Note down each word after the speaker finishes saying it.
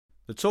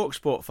The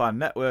TalkSport Fan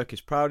Network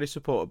is proudly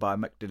supported by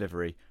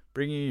McDelivery,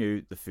 bringing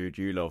you the food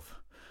you love.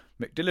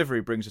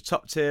 McDelivery brings a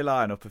top-tier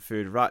lineup of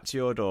food right to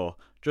your door,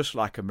 just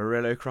like a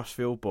Murillo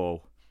Crossfield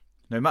ball.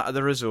 No matter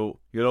the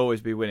result, you'll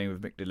always be winning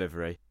with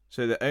McDelivery.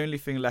 So the only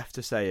thing left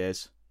to say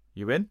is,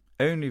 you win?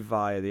 Only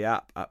via the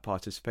app at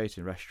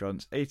participating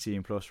restaurants.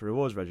 18 plus,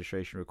 rewards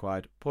registration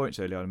required. Points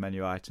only on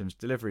menu items.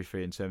 Delivery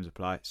free in terms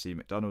apply. See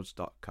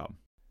mcdonalds.com.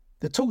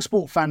 The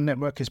TalkSport Fan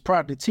Network is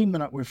proudly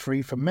teaming up with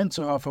Free for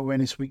Mental Health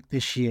Awareness Week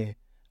this year.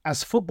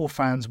 As football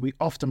fans, we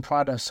often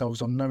pride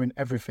ourselves on knowing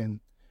everything,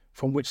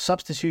 from which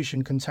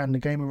substitution can turn the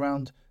game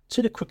around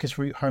to the quickest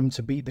route home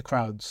to beat the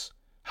crowds.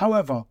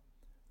 However,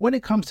 when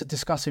it comes to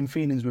discussing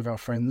feelings with our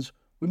friends,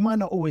 we might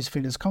not always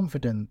feel as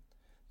confident.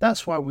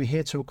 That's why we're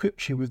here to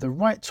equip you with the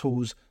right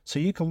tools so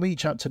you can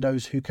reach out to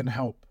those who can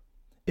help.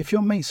 If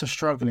your mates are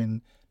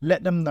struggling,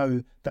 let them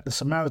know that the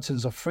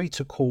Samaritans are free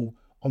to call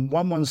on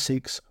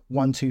 116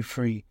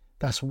 123.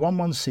 That's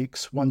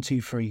 116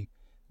 123.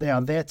 They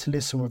are there to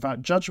listen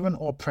without judgment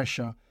or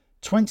pressure,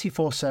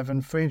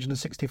 24/7,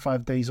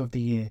 365 days of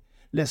the year.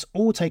 Let's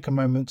all take a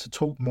moment to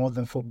talk more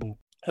than football.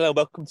 Hello,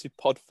 welcome to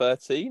Pod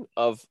 13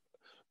 of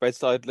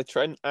Redside Le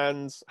Trent,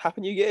 and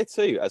Happy New Year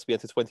too, as we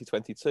enter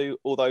 2022,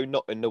 although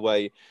not in the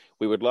way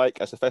we would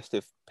like, as the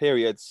festive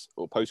periods,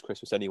 or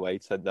post-Christmas anyway,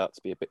 turned out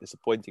to be a bit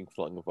disappointing for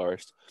Nottingham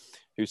Forest,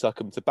 who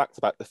succumbed to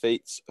back-to-back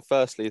defeats.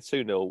 Firstly, a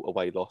 2-0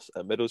 away loss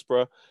at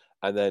Middlesbrough,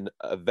 and then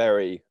a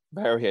very,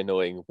 very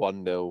annoying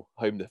 1-0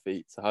 home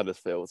defeat to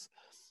Huddersfield,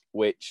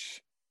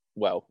 which,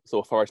 well,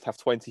 saw Forest have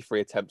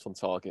 23 attempts on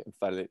target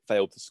and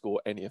failed to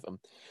score any of them,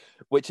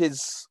 which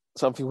is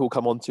something we'll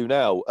come on to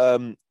now.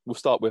 We'll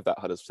start with that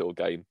Huddersfield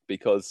game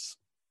because,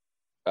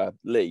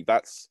 Lee,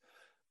 that's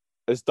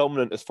as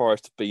dominant as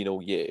Forest have been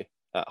all year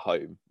at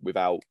home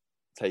without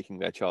taking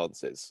their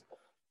chances.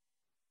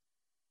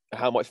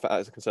 How much that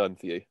is a concern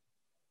for you?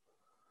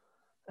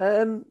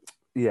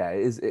 Yeah,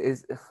 it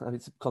is. I mean,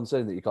 it's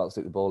concerning that you can't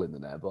stick the ball in the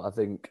net, but I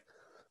think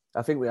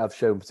we have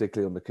shown,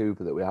 particularly under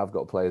Cooper, that we have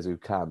got players who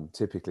can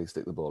typically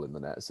stick the ball in the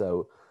net.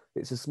 So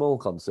it's a small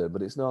concern,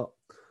 but it's not.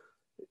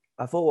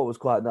 I thought what was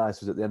quite nice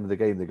was at the end of the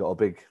game they got a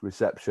big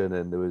reception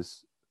and there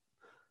was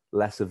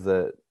less of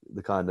the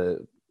kind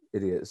of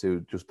idiots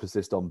who just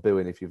persist on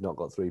booing if you've not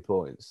got 3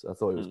 points. I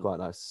thought it was quite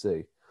nice to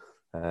see.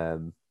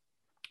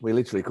 We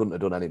literally couldn't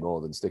have done any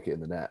more than stick it in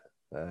the net.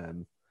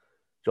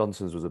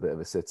 Johnson's was a bit of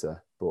a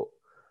sitter, but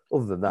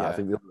other than that, I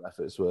think the other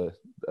efforts were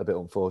a bit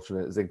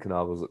unfortunate.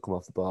 Zinchenko's that come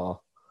off the bar.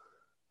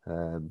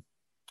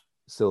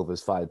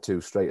 Silva's fired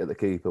 2 straight at the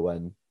keeper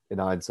when, in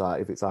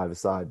hindsight, if it's either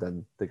side,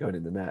 then they're going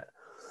in the net.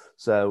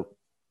 So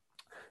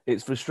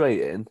it's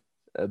frustrating,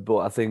 but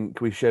I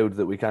think we showed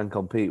that we can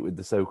compete with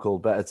the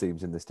so-called better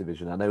teams in this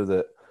division. I know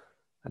that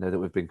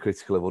we've been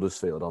critical of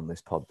Huddersfield on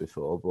this pod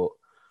before, but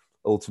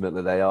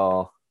ultimately they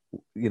are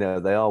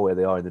where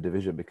they are in the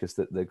division because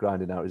they're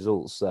grinding out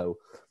results. So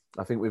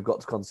I think we've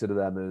got to consider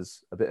them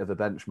as a bit of a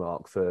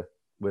benchmark for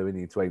where we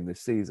need to aim this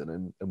season.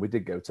 And we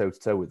did go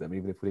toe-to-toe with them,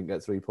 even if we didn't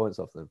get 3 points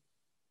off them.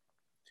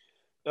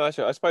 No,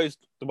 actually, I suppose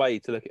the way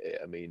to look at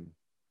it, I mean,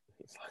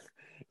 it's like,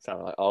 it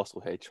sounds like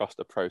Arsenal here, trust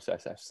the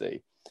process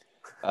FC.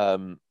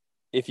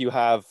 If you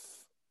have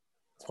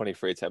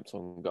 23 attempts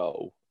on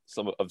goal,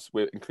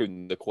 we're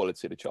including the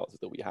quality of the chances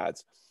that we had,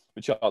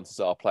 the chances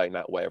are playing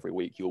that way every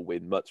week, you'll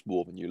win much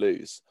more than you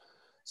lose.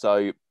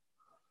 So,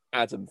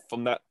 Adam,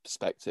 from that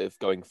perspective,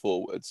 going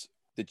forwards,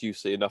 did you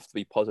see enough to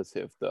be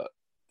positive that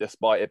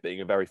despite it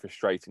being a very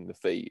frustrating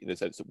defeat in the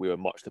sense that we were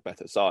much the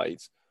better side,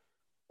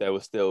 there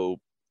was still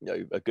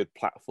a good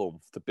platform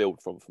to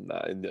build from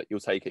that, and that you're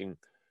taking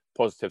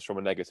positives from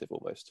a negative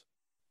almost?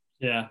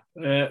 Yeah.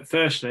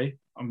 Firstly,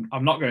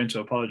 I'm not going to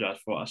apologise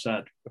for what I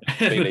said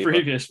in the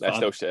previous That's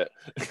still shit.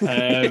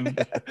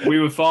 We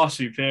were far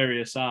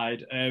superior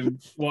side.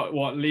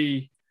 What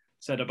Lee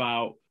said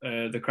about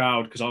the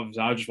crowd, because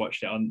obviously I just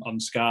watched it on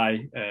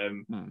Sky,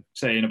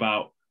 saying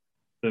about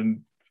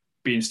them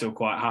being still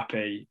quite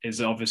happy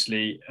is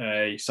obviously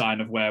a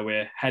sign of where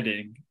we're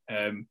heading.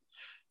 And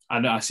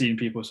I've seen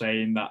people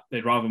saying that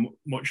they'd rather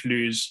much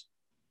lose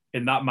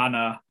in that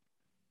manner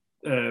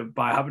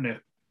by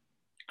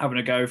having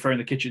a go throwing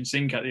the kitchen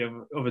sink at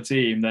the other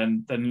team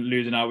than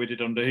losing how we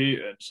did under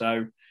Hooton.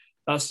 So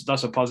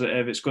that's a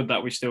positive. It's good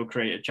that we still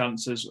created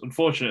chances.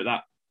 Unfortunate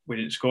that we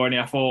didn't score any.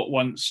 I thought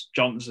once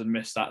Johnson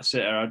missed that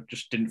sitter, I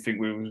just didn't think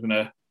we were going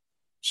to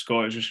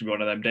score. It was just going to be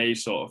one of them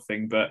days sort of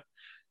thing. But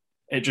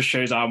it just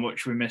shows how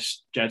much we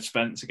missed Jed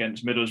Spence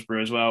against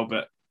Middlesbrough as well.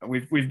 But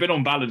we've been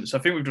on balance. I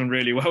think we've done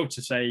really well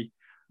to say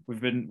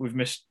we've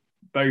missed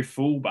both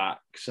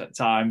fullbacks at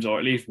times, or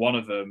at least one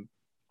of them,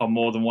 on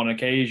more than one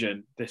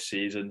occasion this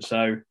season.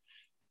 So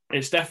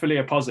it's definitely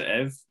a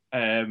positive.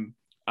 I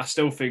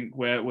still think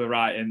we're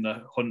right in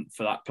the hunt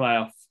for that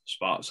playoff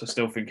spot. So I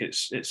still think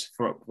it's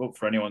up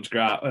for anyone's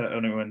up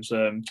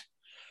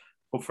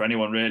for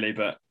anyone really.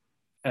 But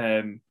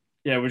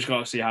we've just got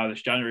to see how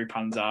this January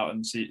pans out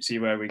and see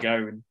where we go.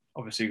 And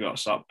obviously we've got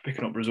to start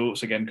picking up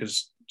results again,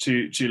 because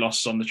two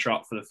losses on the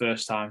trot for the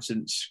first time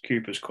since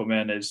Cooper's come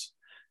in is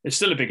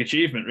still a big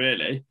achievement,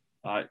 really.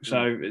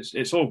 So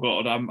it's all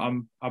good.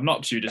 I'm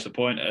not too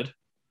disappointed.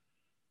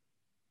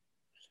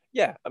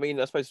 Yeah, I mean,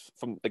 I suppose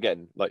from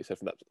again, like you said,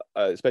 from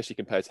that, especially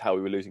compared to how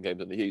we were losing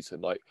games under Houston,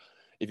 like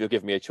if you're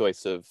giving me a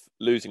choice of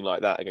losing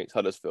like that against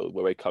Huddersfield,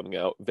 where we're coming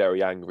out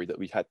very angry that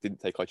we didn't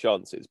take our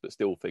chances, but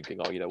still thinking,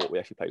 oh, you know what, we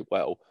actually played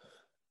well,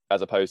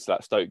 as opposed to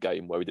that Stoke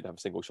game where we didn't have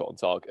a single shot on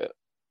target,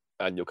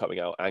 and you're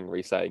coming out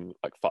angry saying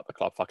like fuck the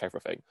club, fuck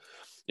everything.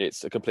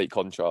 It's a complete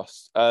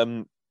contrast.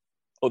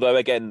 Although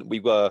again,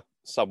 we were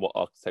somewhat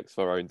architects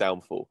of our own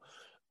downfall.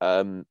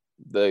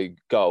 The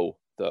goal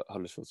that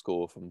Huddersfield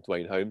score from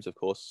Dwayne Holmes, of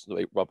course,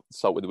 rub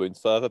salt with the wounds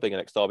further, being an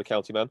ex-Derby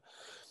County man.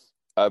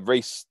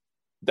 Reece,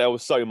 there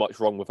was so much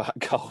wrong with that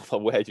goal.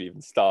 Where do you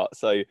even start?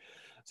 So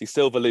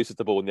Silva loses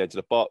the ball in the edge of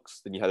the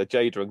box. Then you had a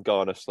Jada and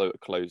Garner slow to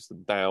close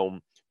them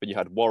down. Then you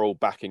had Worrell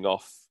backing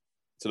off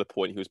to the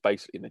point he was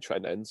basically in the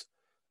trend ends.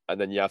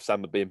 And then you have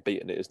Samba being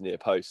beaten at his near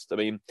post. I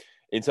mean,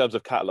 in terms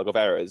of catalogue of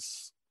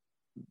errors,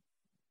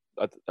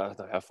 I don't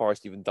know, have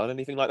Forest even done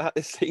anything like that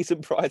this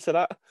season prior to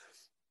that?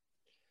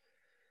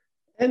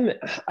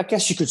 I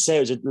guess you could say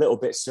it was a little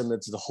bit similar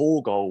to the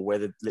Hull goal, where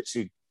they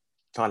literally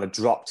kind of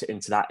dropped it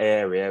into that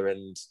area,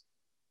 and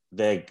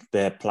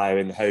their player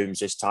in Holmes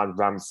this time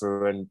ran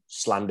through and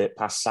slammed it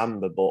past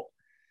Samba. But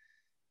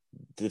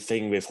the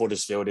thing with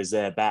Huddersfield is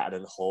they're better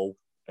than Hull,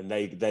 and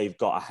they've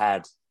got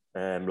ahead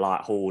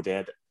like Hull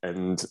did,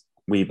 and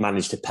we've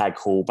managed to peg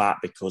Hull back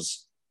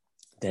because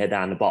they're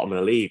down the bottom of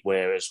the league,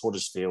 whereas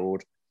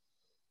Huddersfield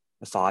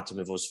are fighting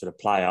with us for the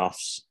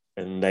playoffs,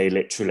 and they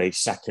literally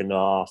second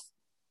half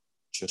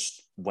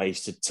just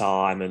wasted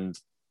time, and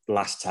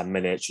last 10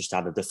 minutes just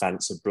had a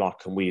defensive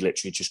block, and we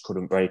literally just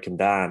couldn't break them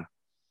down.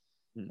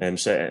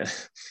 So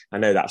I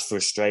know that's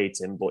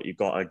frustrating, but you've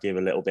got to give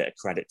a little bit of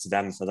credit to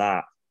them for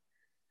that.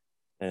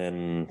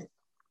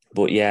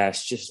 But yeah,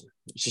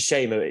 it's a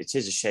shame. It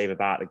is a shame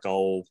about the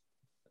goal.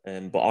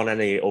 But on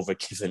any other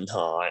given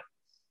night,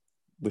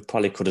 we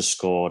probably could have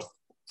scored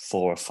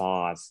 4 or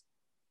 5,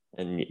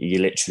 and you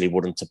literally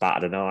wouldn't have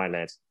batted an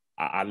eyelid.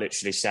 I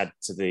literally said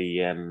to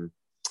the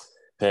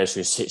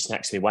person who sits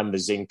next to me, when the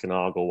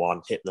Zinkernagel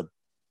one hit the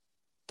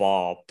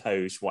bar,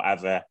 post,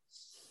 whatever,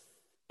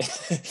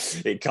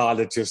 it kind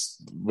of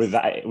just, with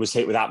that, it was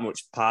hit with that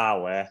much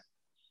power,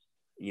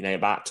 you know,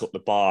 that took the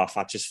bar off.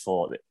 I just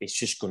thought that it's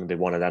just going to be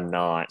one of them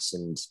nights,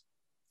 and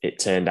it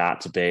turned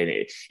out to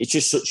be. It's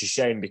just such a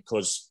shame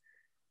because,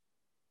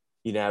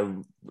 you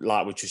know,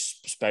 like we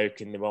just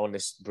spoken, they were on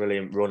this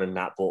brilliant run and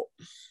that, but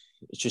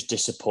it's just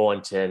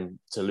disappointing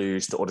to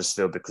lose to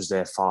Huddersfield because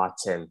they're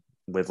fighting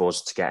with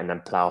us to get in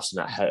them playoffs,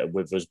 and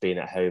with us being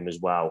at home as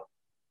well.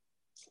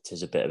 It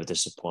is a bit of a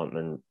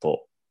disappointment, but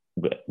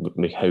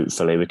we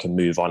hopefully we can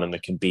move on and we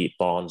can beat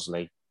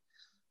Barnsley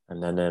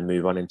and then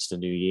move on into the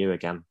new year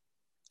again.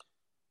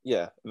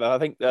 Yeah, I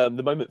think the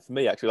moment for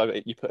me, actually,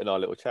 like you put in our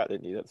little chat,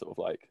 didn't you? That sort of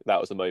like, that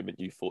was the moment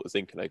you thought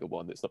the Zinkernagel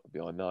one, it's not going to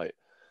be our night.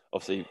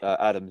 Obviously,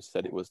 Adam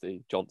said it was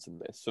the Johnson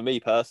miss. For me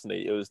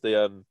personally, it was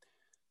the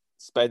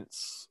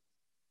Spence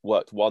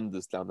worked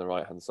wonders down the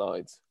right-hand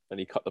side, and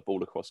he cut the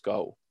ball across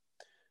goal.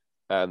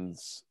 And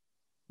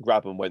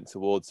Grabban went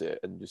towards it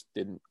and just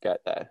didn't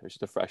get there. It was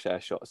just a fresh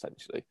air shot,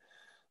 essentially.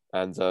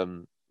 And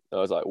I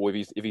was like, well,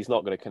 if he's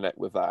not going to connect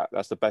with that,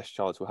 that's the best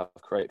chance we'll have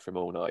created for him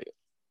all night.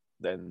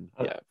 Then,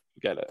 yeah,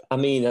 get it. I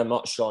mean, I'm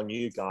not sure on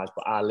you guys,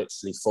 but I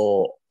literally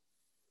thought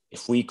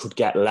if we could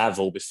get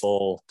level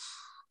before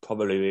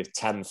probably with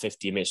 10,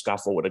 15 minutes, I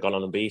thought we'd have gone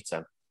on and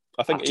beaten.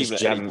 I think even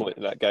at any point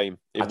in that game,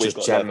 I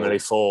just generally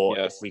thought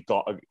if we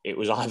got, it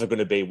was either going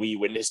to be we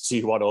win this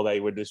 2-1 or they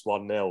win this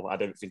 1-0. I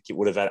don't think it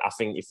would have. I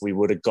think if we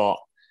would have got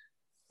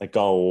a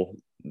goal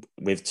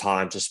with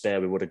time to spare,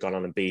 we would have gone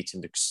on and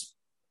beaten because,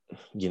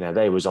 you know,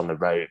 they was on the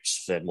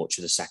ropes for much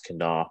of the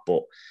second half.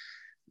 But,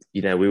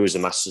 you know, we was the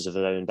masters of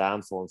our own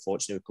downfall.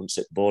 Unfortunately, we couldn't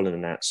sit the ball in the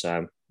net.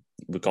 So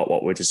we got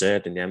what we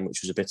deserved in the end,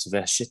 which was a bit of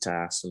a shit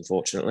ass,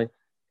 unfortunately.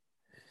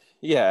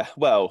 Yeah,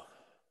 well,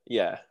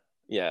 yeah.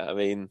 I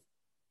mean,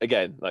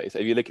 again, like I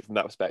said, if you look at it from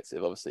that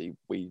perspective, obviously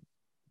if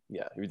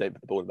you don't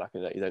put the ball in the back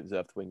of the net, you don't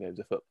deserve to win games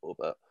of football,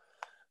 but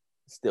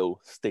it still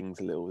stings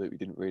a little that we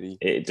didn't really.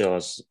 It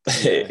does.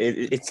 Yeah.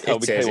 We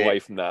came away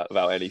from that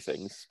without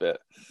anything. But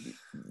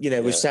you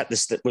know, we've set the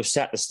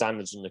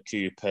standards on the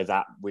Cooper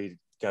that we're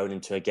going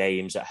into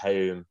games at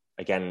home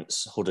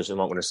against Huddersfield.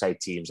 I'm not going to say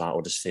teams like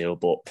Huddersfield,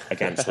 but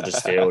against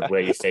Huddersfield,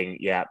 where you think,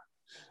 yeah,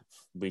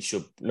 we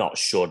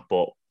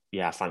but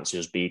I fancy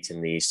us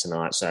beating these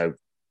tonight. So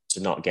to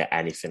not get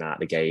anything out of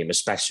the game,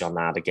 especially on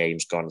now the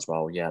game's gone as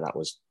well, that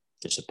was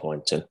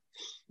disappointing.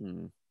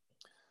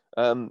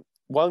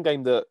 One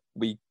game that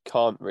we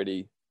can't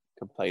really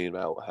complain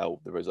about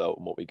how the result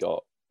and what we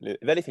got.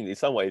 If anything, in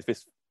some ways,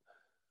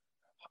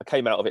 I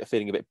came out of it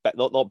feeling a bit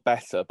not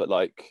better, but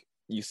like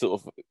you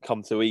sort of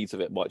come to ease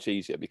of it much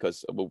easier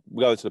because we'll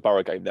go into the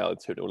Borough game now, a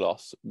 2-0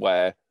 loss,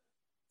 where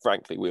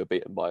frankly we were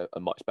beaten by a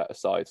much better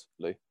side,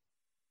 Lou,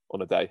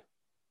 on a day.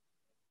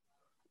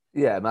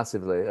 Yeah,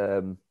 massively.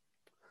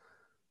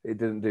 It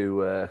didn't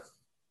do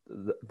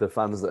the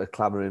fans that are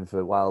clamouring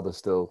for Wilder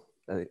still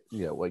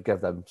it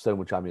gave them so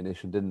much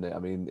ammunition, didn't it? I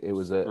mean, it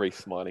was Reece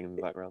smiling in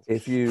the background.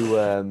 If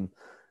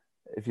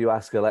you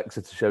ask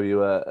Alexa to show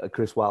you a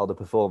Chris Wilder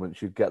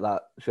performance, you'd get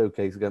that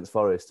showcase against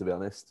Forest. To be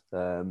honest,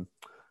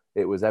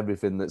 it was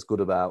everything that's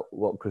good about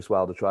what Chris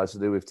Wilder tries to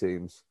do with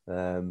teams,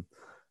 and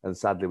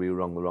sadly we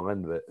were on the wrong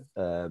end of it.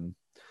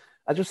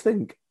 I just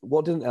think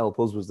what didn't help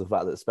us was the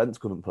fact that Spence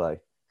couldn't play.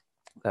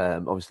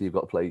 Obviously, you've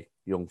got to play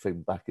young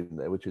Finn back in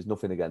there, which is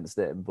nothing against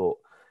him, but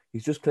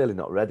he's just clearly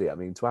not ready. I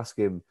mean, to ask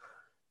him,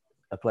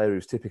 a player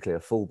who's typically a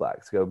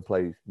fullback, to go and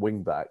play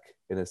wing back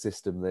in a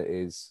system that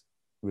is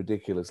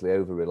ridiculously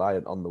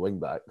over-reliant on the wing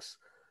backs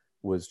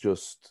was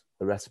just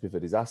a recipe for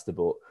disaster.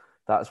 But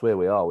that's where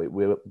we are.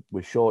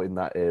 We're short in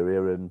that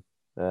area,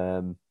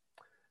 and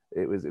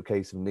it was a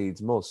case of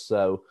needs must.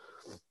 So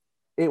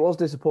it was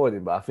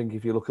disappointing, but I think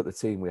if you look at the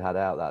team we had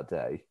out that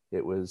day,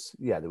 it was,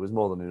 there was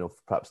more than enough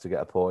perhaps to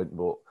get a point,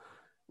 but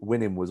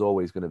winning was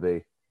always going to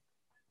be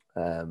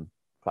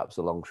perhaps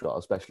a long shot,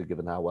 especially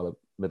given how well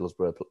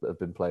Middlesbrough have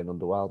been playing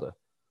under Wilder.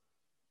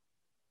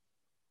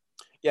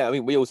 Yeah, I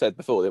mean, we all said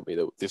before, didn't we,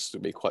 that this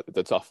would be quite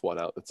the tough one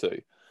out of the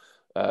two.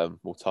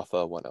 More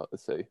tougher one out of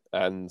the two.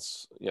 And,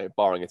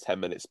 barring a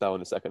 10-minute spell in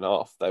the second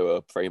half, they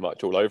were pretty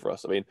much all over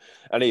us. I mean,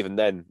 and even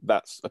then,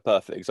 that's a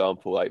perfect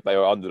example. Like, they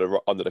were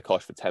under the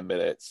cosh for 10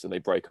 minutes and they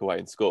break away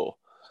and score.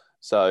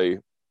 So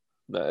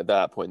at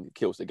that point, it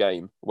kills the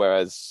game.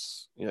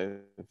 Whereas,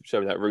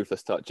 showing that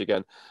ruthless touch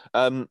again.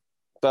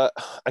 But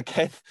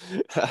again,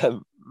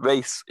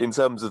 Reece, in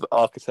terms of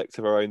architect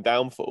of our own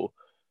downfall,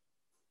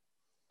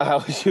 how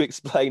would you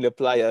explain a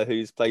player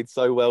who's played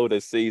so well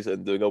this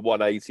season doing a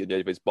 180 on the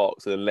edge of his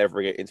box and then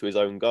levering it into his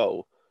own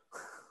goal?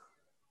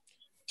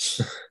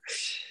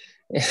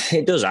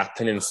 It does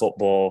happen in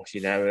football,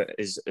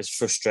 as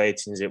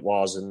frustrating as it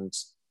was. And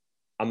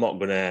I'm not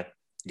going to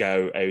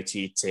go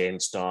OTT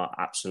and start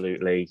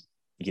absolutely,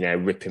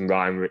 ripping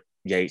Ryan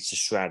Yates to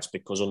shreds,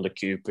 because under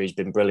Cooper he's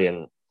been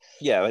brilliant.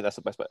 Yeah, I think that's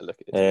the best way to look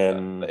at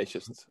it. But it's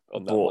just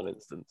on that one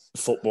instance.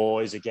 Football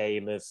is a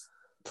game of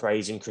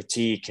praise and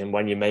critique, and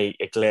when you make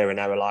a glaring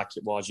error like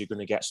it was, you're going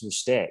to get some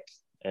stick.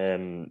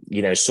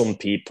 Some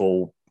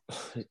people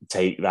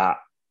take that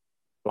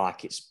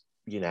like it's,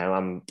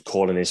 I'm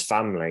calling his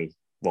family.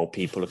 Well,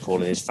 people are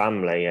calling his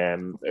family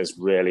as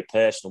really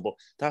personal, but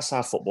that's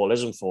how football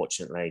is,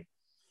 unfortunately.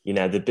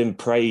 They've been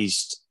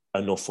praised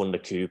enough under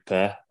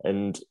Cooper,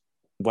 and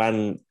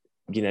when,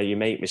 you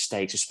make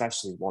mistakes,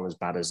 especially one as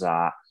bad as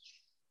that,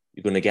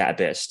 you're going to get a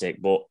bit of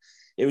stick. But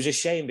it was a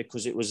shame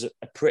because it was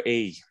a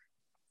pretty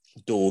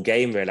dull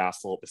game, really, I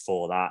thought,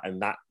 before that,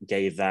 and that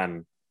gave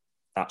them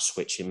that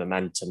switch in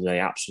momentum. They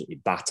absolutely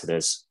battered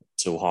us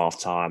till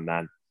half-time,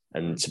 man.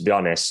 And to be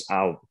honest,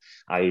 I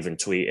even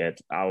tweeted,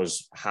 I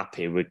was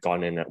happy we'd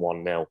gone in at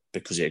 1-0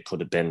 because it could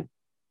have been,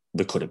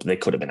 they could have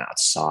been out of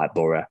sight,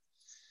 Borough.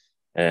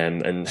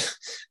 And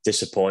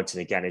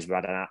disappointing again is we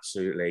had an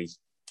absolutely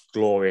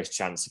glorious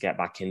chance to get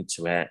back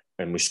into it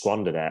and we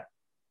squandered it.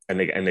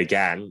 And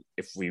again,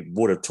 if we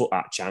would have took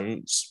that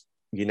chance,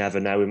 you never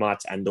know, we might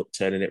end up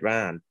turning it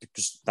round,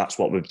 because that's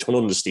what we've done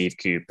under Steve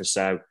Cooper.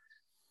 So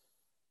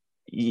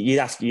you'd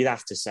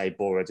have to say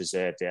Borough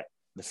deserved it,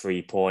 the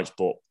 3 points.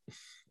 But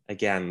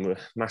again,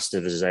 master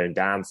of his own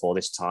downfall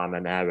this time,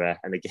 an error.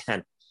 And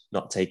again,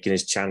 not taking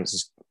his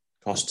chances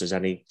cost us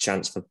any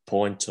chance for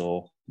point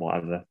or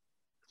whatever.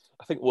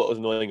 I think what was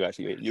annoying,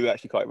 actually, you were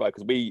actually quite right,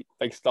 because they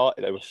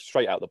were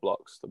straight out the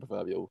blocks, the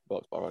proverbial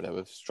box bar, and they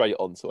were straight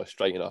onto us,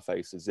 straight in our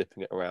faces,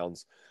 zipping it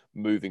around,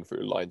 moving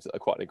through lines in a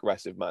quite an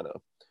aggressive manner.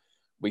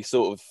 We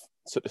sort of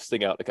took the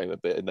sting out of the game a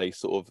bit, and they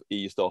sort of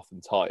eased off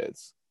and tired.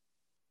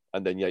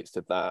 And then Yates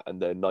did that, and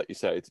then, like you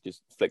said, to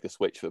just flick the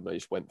switch for them, they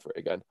just went for it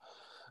again.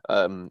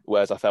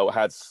 Whereas I felt,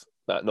 had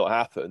that not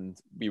happened,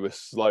 we were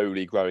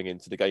slowly growing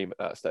into the game at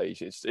that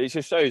stage. It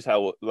just shows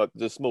how, like,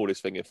 the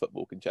smallest thing in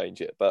football can change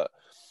it, but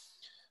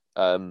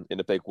in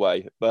a big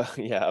way. But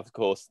yeah, of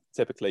course,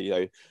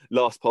 typically,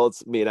 last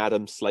pods, me and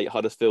Adam slate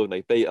Huddersfield and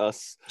they beat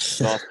us.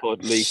 Last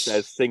pod, Lee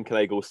says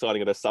Sinclair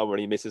signing in the summer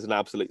and he misses an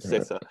absolute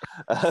sitter.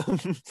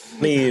 I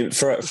mean,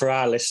 for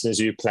our listeners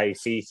who play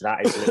FIFA,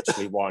 that is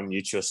literally one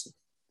you just,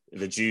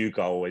 the Jew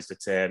goal is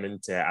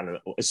determined to, and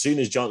as soon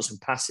as Johnson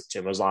passed it to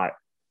him, I was like,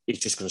 he's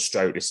just going to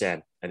stroke this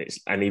in, and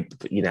he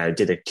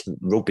did a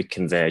rugby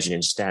conversion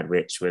instead,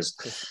 which was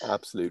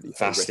absolutely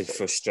vastly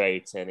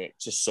frustrating. It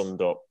just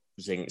summed up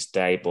Zink's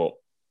day, but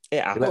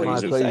it happened.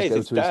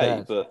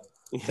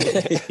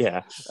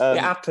 Yeah, it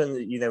happened.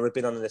 We've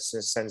been on this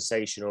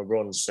sensational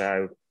run,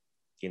 so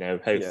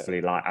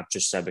hopefully, like I've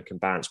just said, we can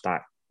bounce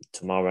back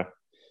tomorrow.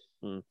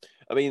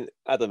 I mean,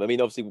 Adam,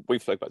 obviously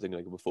we've spoken about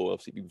Zinchenko before.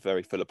 Obviously, been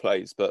very full of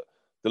plays, but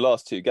the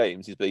last 2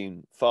 games he's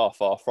been far,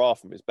 far, far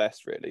from his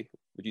best. Really,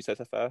 would you say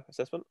that's a fair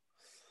assessment?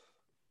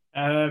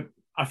 I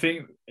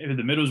think in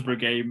the Middlesbrough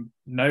game,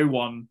 no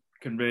one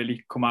can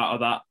really come out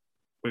of that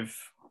with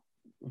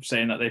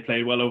saying that they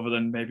played well, other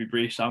than maybe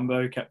Brice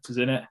Sambo kept us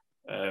in it.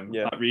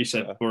 Like Reece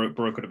said, Borough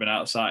could have been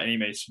out of sight, and he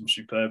made some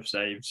superb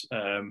saves.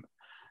 And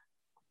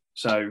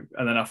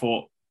then I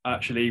thought,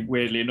 actually,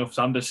 weirdly enough,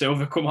 Xander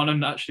Silva come on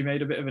and actually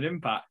made a bit of an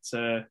impact.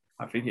 I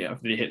I think he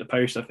hit the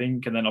post, I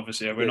think. And then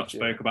obviously we're not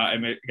spoke about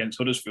him against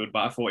Huddersfield, but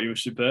I thought he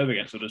was superb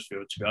against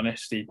Huddersfield, to be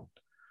honest. He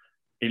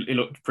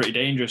looked pretty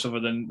dangerous other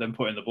than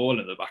putting the ball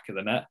in the back of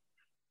the net.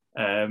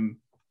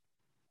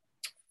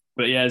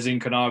 But yeah,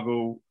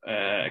 Zinchenko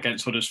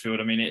against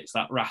Huddersfield, I mean, it's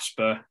that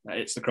rasper,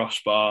 it's the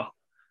crossbar,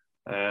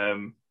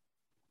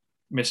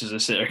 misses a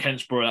sitter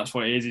against Borough, that's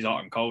what it is. He's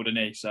hot and cold,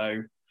 isn't he?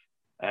 So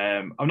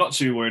I'm not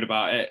too worried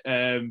about it.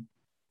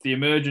 The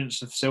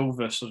emergence of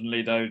Silva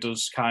suddenly, though,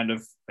 does kind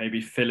of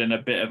maybe fill in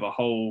a bit of a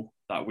hole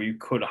that we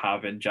could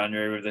have in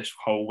January with this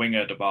whole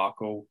winger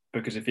debacle,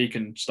 because if he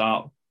can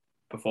start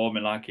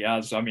performing like he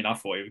has, I mean, I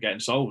thought he was getting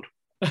sold.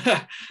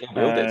 Yeah,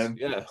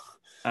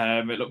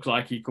 it looks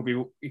like he could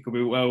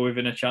be well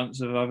within a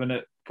chance of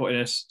putting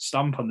a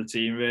stamp on the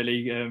team,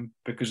 really,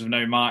 because of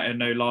no Martin,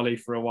 no Lolly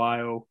for a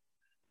while.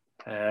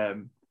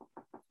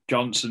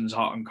 Johnson's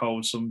hot and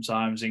cold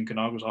sometimes.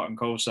 Zinchenko's hot and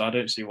cold, so I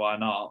don't see why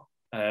not.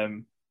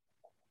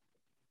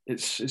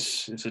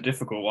 It's a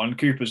difficult one.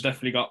 Cooper's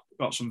definitely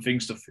got some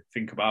things to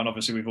think about. And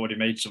obviously, we've already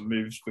made some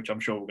moves, which I'm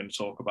sure we're going to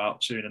talk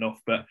about soon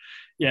enough. But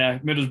yeah,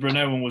 Middlesbrough,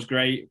 no one was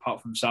great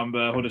apart from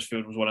Samba.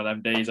 Huddersfield was one of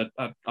them days.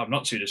 I'm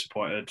not too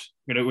disappointed.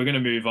 We're going to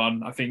move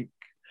on. I think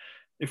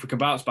if we can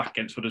bounce back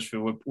against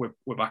Huddersfield,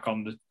 we're back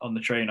on the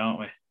train,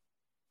 aren't we?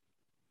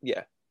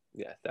 Yeah,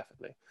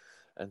 definitely.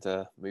 And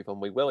move on,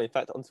 we will. In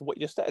fact, onto what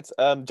you just said.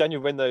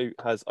 January window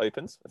has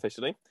opened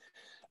officially,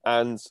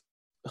 and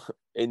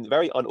in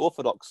very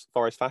unorthodox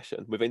Forest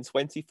fashion, within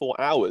 24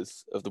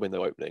 hours of the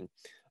window opening,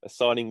 a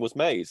signing was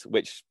made,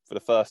 which for the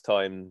first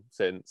time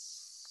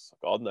since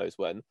God knows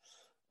when,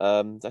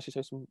 actually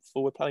shows some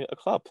forward planning at the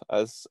club,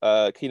 as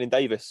Keenan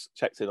Davis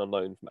checked in on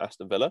loan from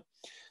Aston Villa.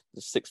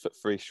 The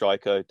 6'3"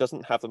 striker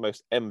doesn't have the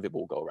most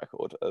enviable goal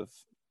record of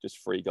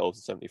just 3 goals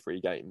in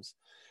 73 games.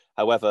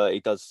 However,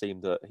 it does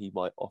seem that he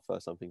might offer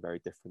something very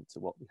different to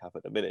what we have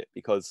at the minute,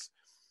 because,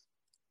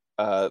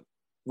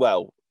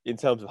 in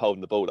terms of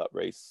holding the ball up,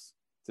 Reece,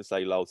 to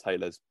say Lyle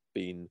Taylor's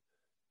been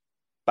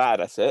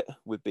bad at it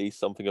would be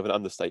something of an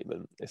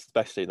understatement,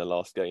 especially in the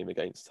last game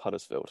against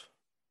Huddersfield.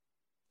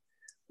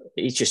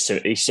 He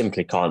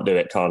simply can't do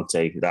it, can't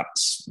he?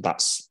 That's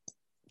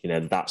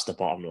the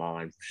bottom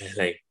line,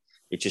 really.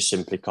 He just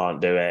simply can't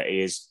do it.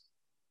 He is,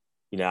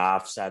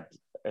 I've said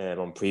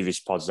on previous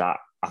pods that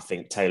I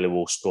think Taylor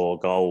will score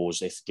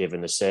goals if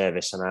given the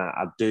service, and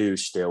I do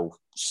still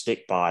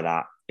stick by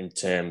that in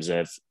terms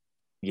of,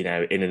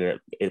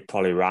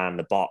 probably around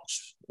the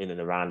box, in and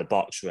around the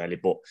box, really.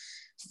 But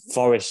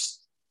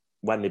Forest,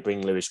 when they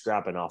bring Lewis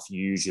Grabban off,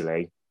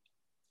 usually,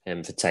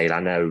 for Taylor,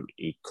 I know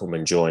he come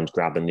and joined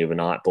Grabban the other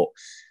night, but,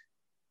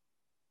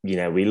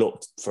 we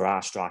looked for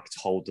our striker to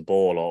hold the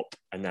ball up,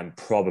 and then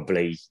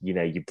probably,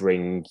 you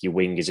bring your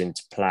wingers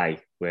into play,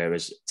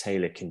 whereas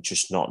Taylor can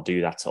just not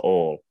do that at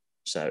all.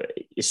 So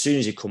as soon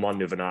as he come on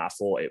the other night, I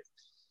thought it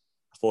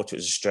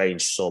was a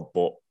strange sub,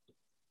 but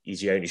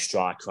he's the only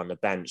striker on the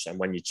bench. And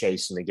when you're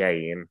chasing the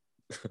game,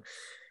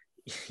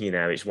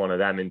 it's one of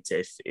them. And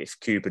if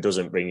Cooper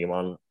doesn't bring him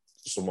on,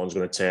 someone's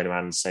going to turn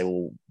around and say,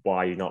 well,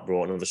 why you not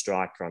brought another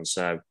striker on?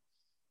 So,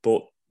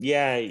 but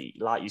yeah,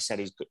 like you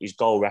said, his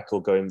goal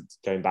record going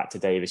back to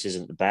Davis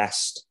isn't the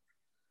best.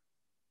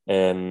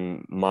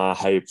 My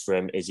hope for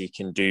him is he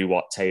can do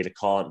what Taylor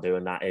can't do,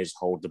 and that is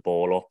hold the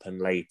ball up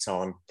and late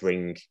on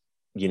bring,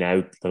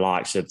 the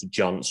likes of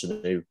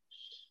Johnson, who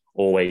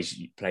always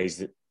plays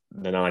the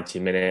 90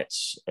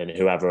 minutes, and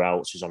whoever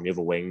else is on the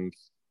other wing,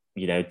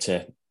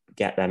 to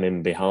get them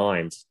in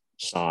behind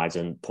sides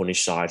and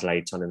punish sides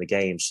late on in the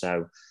game.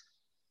 So,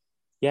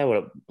 yeah,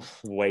 we'll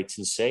wait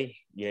and see.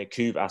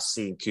 I've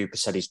seen Cooper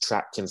said he's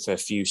tracked him for a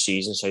few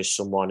seasons, so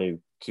someone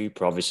who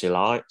Cooper obviously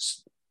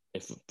likes,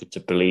 if to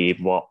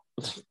believe what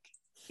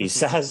he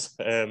says.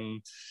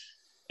 And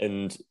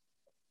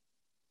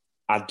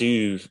I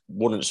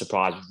wouldn't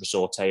surprise me if we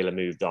saw Taylor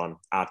moved on,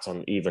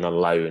 even on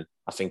loan.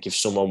 I think if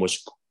someone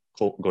was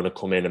going to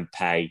come in and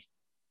pay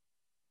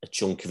a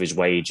chunk of his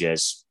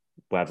wages,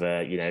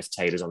 whether, if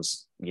Taylor's on,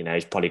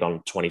 he's probably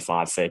gone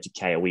 25,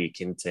 30k a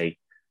week into,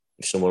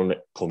 if someone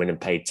come in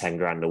and paid 10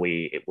 grand a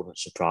week, it wouldn't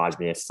surprise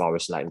me if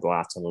Forest let him go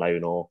out on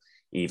loan or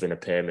even a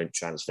permanent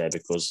transfer,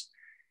 because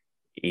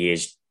he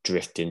is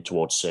drifting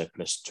towards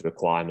surplus to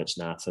requirements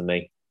now for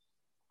me.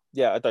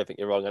 Yeah, I don't think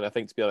you're wrong. And I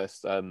think, to be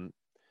honest,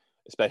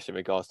 especially in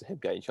regards to him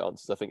getting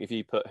chances, I think if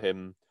you put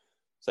him,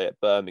 say, at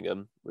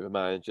Birmingham with a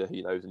manager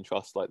he knows and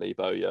trusts like Lee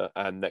Bowyer,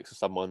 and next to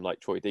someone like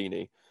Troy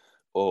Deeney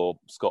or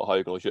Scott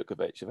Hogan or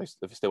Jutkovic, if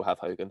they still have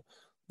Hogan,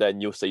 then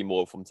you'll see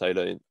more from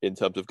Taylor in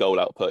terms of goal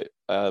output.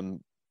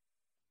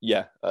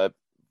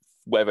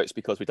 Whether it's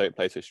because we don't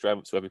play to his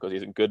strengths, whether because he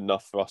isn't good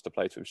enough for us to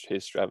play to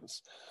his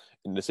strengths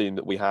in the team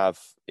that we have,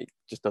 it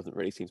just doesn't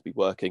really seem to be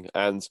working.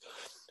 And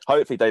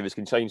hopefully Davis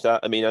can change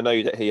that. I mean, I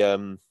know that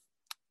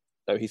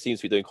he seems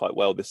to be doing quite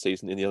well this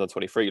season in the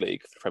under-23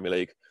 league, the Premier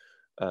League,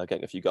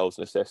 getting a few goals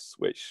and assists,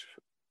 which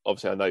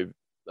obviously I know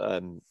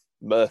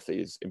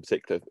Murphy in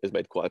particular has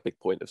made quite a big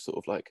point of sort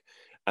of like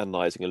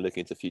analysing and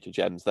looking into future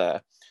gems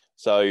there.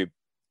 So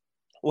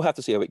we'll have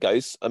to see how it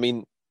goes. I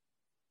mean,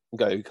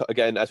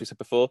 again, as we said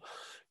before,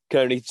 can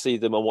only see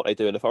them on what they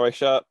do in the Forest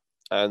shirt.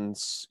 And,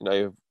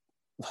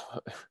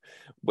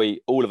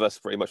 all of us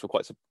pretty much were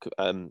quite,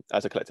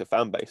 as a collective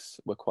fan base,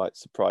 were quite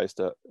surprised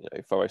that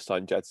Forest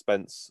signed Jed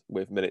Spence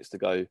with minutes to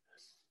go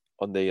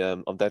on the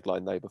on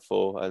deadline day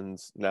before, and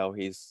now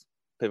he's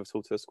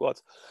pivotal to the squad.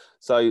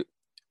 So,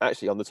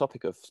 actually, on the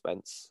topic of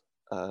Spence,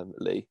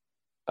 Lee,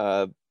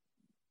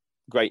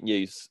 great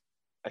news.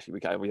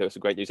 Actually, we have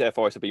some great news here.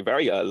 Forest have been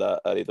very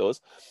early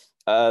doors.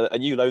 A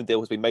new loan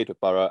deal has been made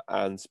with Borough,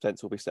 and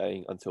Spence will be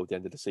staying until the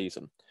end of the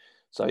season.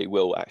 So he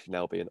will actually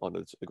now be an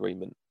honoured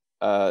agreement.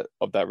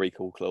 Of that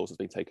recall clause has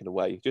been taken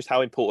away. Just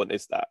how important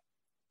is that,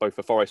 both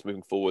for Forest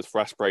moving forward, for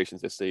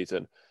aspirations this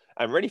season,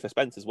 and really for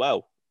Spence as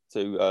well,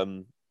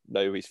 to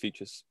know his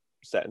future's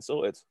set and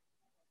sorted?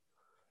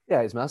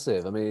 Yeah, it's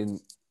massive. I mean,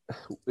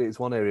 it's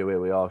one area where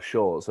we are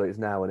short, so it's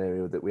now an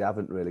area that we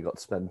haven't really got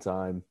to spend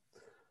time.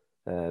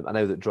 I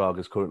know that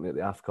Draga's currently at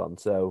the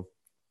AFCON,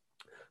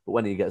 but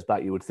when he gets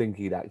back, you would think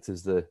he'd act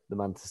as the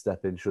man to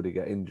step in should he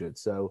get injured.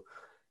 So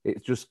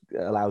it just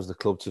allows the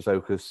club to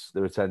focus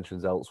their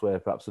attentions elsewhere,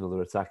 perhaps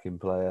another attacking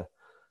player,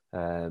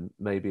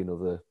 maybe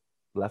another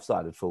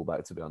left-sided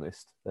fullback, to be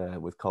honest,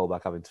 with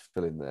Colback having to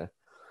fill in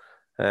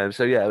there.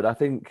 So, yeah, I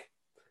think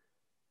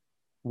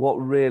what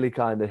really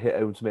kind of hit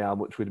home to me how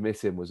much we'd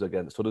miss him was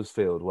against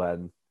Huddersfield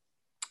when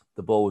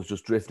the ball was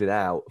just drifting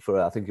out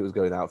I think it was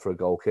going out for a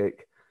goal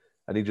kick,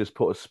 and he just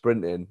put a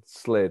sprint in,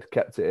 slid,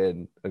 kept it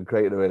in, and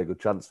created a really good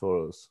chance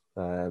for us.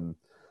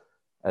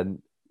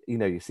 And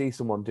you see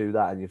someone do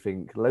that and you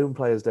think lone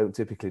players don't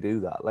typically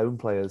do that. Lone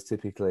players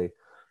typically,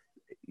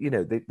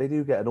 they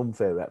do get an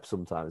unfair rep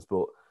sometimes,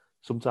 but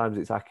sometimes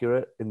it's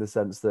accurate in the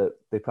sense that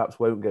they perhaps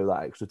won't go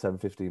that extra 10,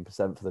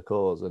 15% for the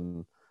cause.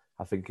 And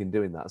I think in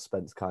doing that,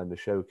 Spence kind of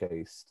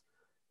showcased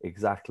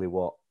exactly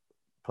what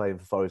playing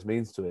for Forest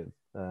means to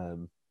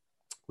him.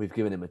 We've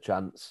given him a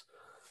chance,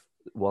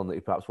 one that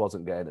he perhaps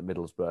wasn't getting at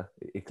Middlesbrough.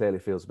 He clearly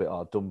feels a bit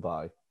hard done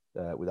by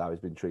with how he's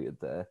been treated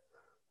there.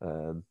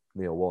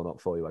 Neil Warnock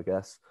for you, I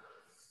guess.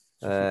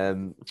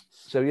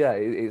 So yeah,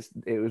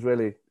 it was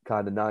really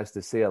kind of nice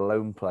to see a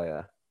lone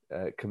player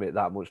commit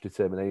that much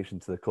determination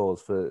to the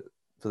cause for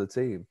the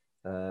team.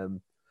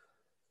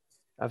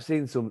 I've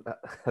seen some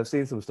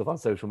stuff on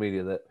social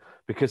media that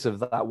because of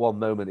that one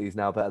moment, he's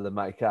now better than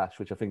Matty Cash,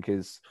 which I think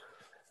is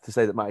to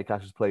say that Matty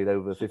Cash has played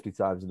over 50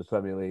 times in the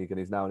Premier League and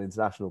he's now an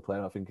international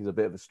player. I think is a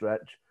bit of a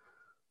stretch,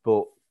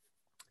 but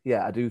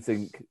yeah, I do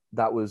think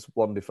that was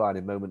one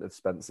defining moment of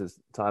Spencer's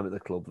time at the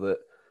club that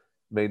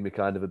made me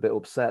kind of a bit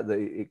upset that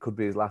it could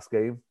be his last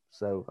game.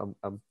 So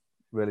I'm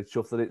really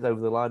chuffed that it's over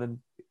the line, and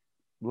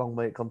long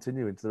may it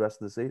continue into the rest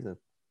of the season.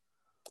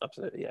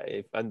 Absolutely,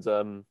 yeah,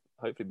 and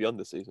hopefully beyond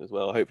the season as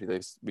well.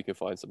 Hopefully we can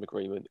find some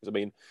agreement. Because I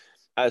mean,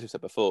 as we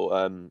said before,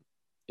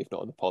 if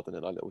not on the pod and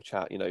in our little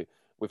chat,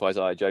 with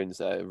Isaiah Jones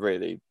there,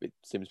 really it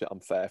seems a bit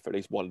unfair for at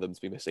least one of them to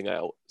be missing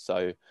out.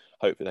 So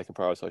hopefully they can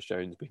prioritise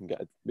Jones.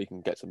 We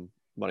can get some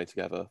money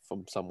together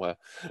from somewhere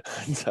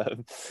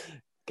and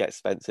get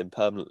Spence in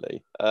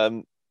permanently.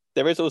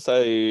 There is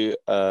also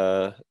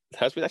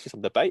has been actually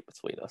some debate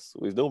between us.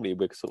 We're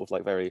sort of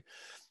like very,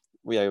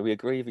 we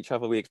agree with each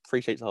other, we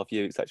appreciate our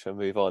view, etc., and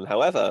move on.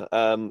 However,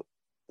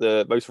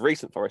 the most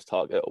recent Forest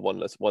target, or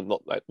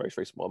not like most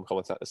recent one, I'm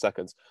commenting at the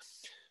seconds.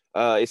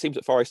 It seems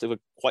that Forest were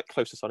quite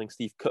close to signing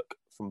Steve Cook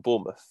from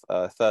Bournemouth,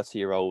 a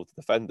 30-year-old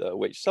defender,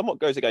 which somewhat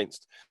goes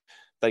against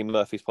Dane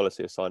Murphy's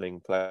policy of signing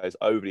players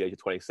over the age of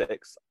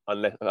 26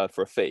 unless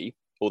for a fee,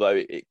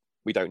 although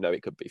we don't know,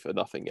 it could be for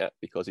nothing yet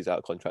because he's out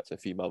of contract in a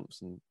few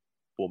months and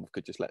Bournemouth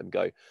could just let him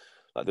go,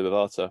 like the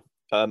Bavata.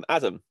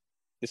 Adam,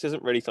 this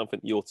isn't really something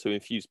you're too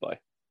infused by.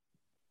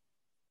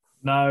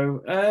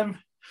 No,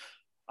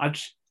 I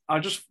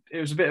just it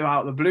was a bit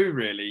out of the blue,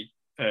 really,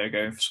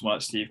 going for someone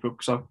like Steve Cook,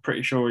 because I'm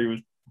pretty sure he was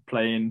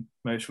playing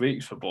most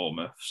weeks for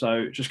Bournemouth.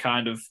 So just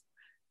kind of,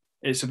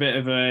 it's a bit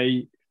of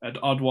an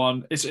odd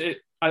one.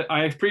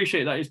 I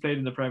appreciate that he's played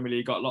in the Premier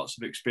League, got lots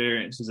of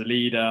experience as a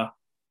leader,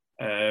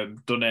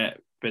 done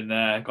it, been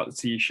there, got the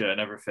T-shirt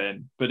and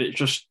everything. But it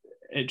just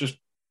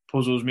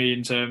puzzles me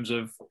in terms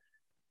of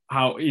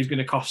how he's going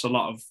to cost a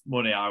lot of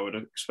money, I would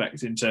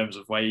expect, in terms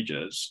of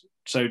wages.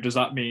 So does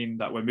that mean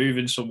that we're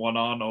moving someone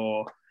on,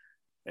 or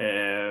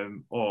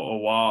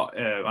what?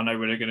 I know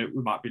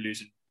we might be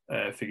losing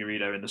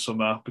Figueiredo in the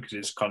summer because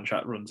his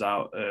contract runs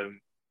out.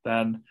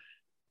 Then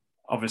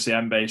obviously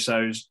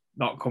Mbeso's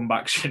not come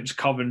back since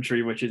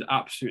Coventry, which is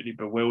absolutely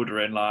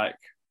bewildering. Like,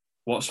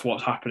 what's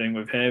happening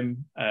with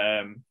him?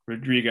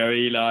 Rodrigo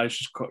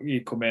Eli's he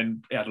come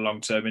in. He had a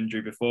long-term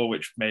injury before,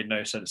 which made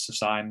no sense to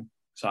sign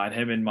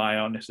him, in my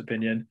honest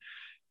opinion.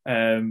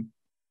 And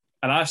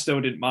I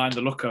still didn't mind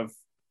the look of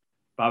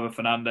Baba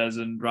Fernandez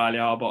and Riley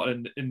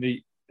Harbottle in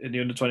the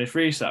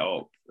under-23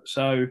 setup.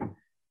 So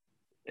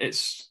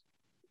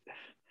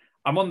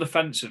I'm on the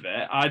fence of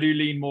it. I do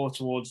lean more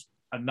towards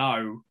a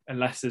no,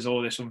 unless there's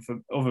all this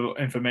other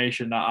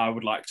information that I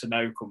would like to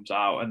know comes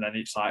out, and then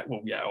it's like,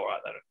 well, yeah, all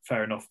right, then,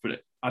 fair enough.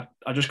 But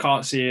I just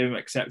can't see him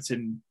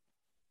accepting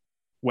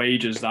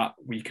wages that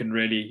we can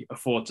really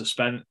afford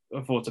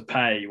to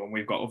pay when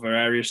we've got other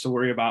areas to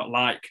worry about,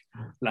 like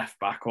left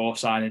back, or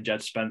signing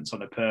Jed Spence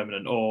on a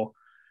permanent, or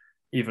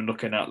even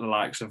looking at the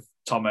likes of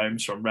Tom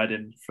Holmes from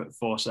Reading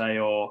for say,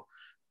 or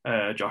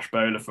Josh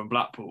Bowler from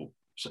Blackpool,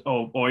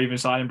 or even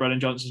signing Brennan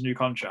Johnson's new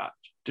contract.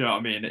 Do you know what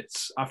I mean?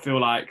 I feel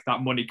like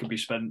that money could be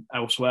spent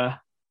elsewhere.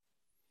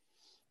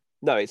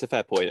 No, it's a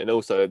fair point. And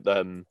also,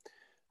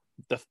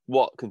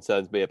 what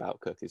concerns me about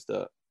Cook is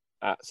that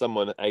at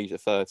someone at age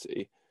of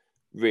 30,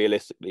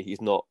 realistically,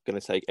 he's not going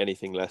to take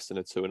anything less than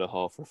a 2.5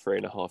 or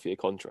 3.5 year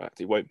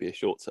contract. It won't be a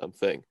short-term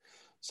thing.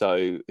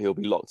 So he'll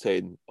be locked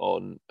in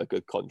on a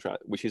good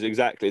contract, which is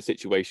exactly a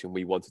situation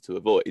we wanted to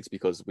avoid. It's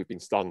because we've been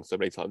stung so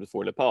many times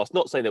before in the past.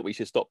 Not saying that we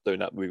should stop doing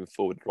that moving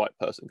forward, the right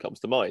person comes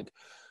to mind.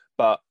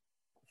 But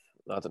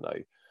I don't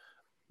know,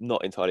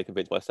 not entirely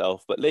convinced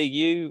myself. But Lee,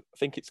 you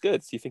think it's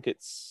good? Do you think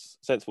it's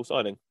a sensible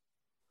signing?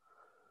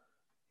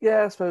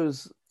 Yeah, I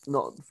suppose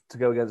not to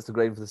go against the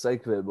grain for the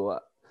sake of it,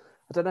 but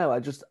I don't know.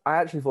 I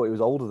actually thought he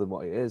was older than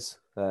what he is.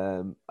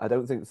 I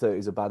don't think 30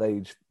 is a bad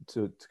age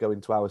to go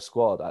into our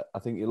squad. I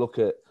think you look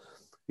at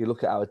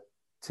our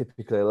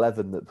typical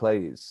 11 that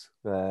plays.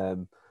 If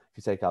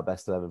you take our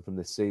best 11 from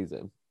this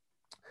season,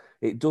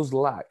 it does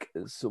lack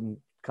some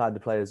kind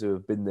of players who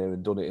have been there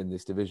and done it in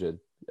this division.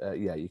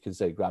 Yeah, you can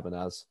say Grabban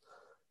has.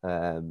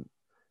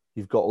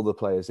 You've got other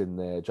players in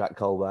there. Jack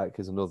Colback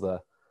is another,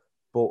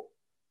 but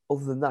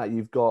other than that,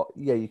 you've got,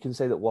 you can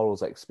say that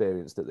Worrell's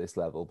experienced at this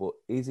level, but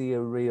is he a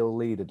real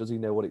leader? Does he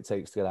know what it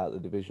takes to get out of the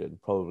division?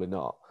 Probably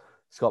not.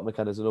 Scott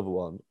McKenna's another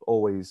one,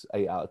 always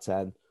 8 out of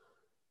 10.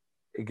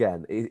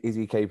 Again, is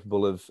he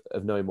capable of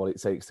knowing what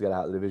it takes to get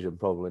out of the division?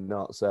 Probably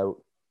not.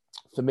 So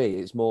for me,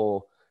 it's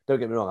more, don't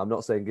get me wrong, I'm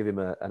not saying give him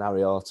an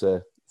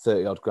Ariarta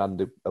 30-odd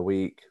grand a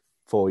week,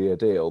 4-year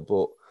deal,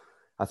 but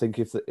I think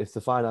if the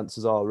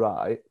finances are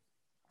right,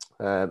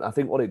 I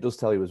think what it does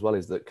tell you as well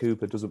is that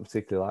Cooper doesn't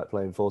particularly like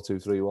playing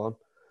 4-2-3-1.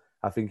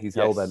 I think he's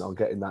hell-bent on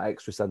getting that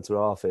extra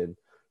centre-half in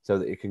so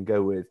that he can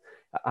go with...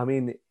 I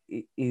mean,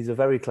 he's a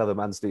very clever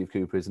man, Steve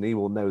Cooper is, and he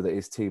will know that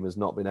his team has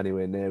not been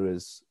anywhere near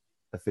as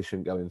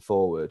efficient going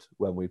forward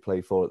when we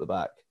play 4 at the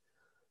back.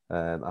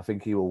 I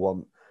think he will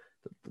want...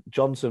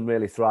 Johnson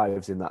really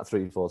thrives in that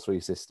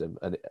 3-4-3 system,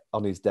 and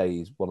on his day,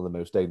 he's one of the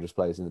most dangerous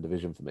players in the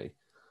division for me.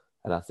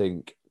 And I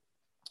think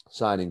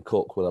signing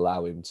Cook will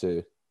allow him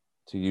to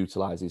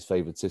utilise his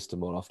favoured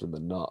system more often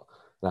than not.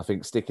 And I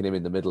think sticking him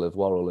in the middle of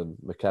Worrell and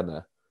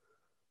McKenna,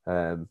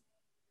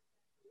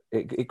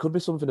 it could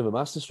be something of a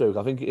masterstroke.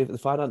 I think if the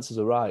finances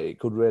are right, it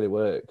could really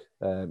work.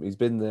 He's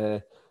been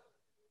there.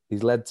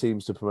 He's led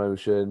teams to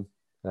promotion,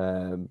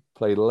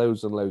 played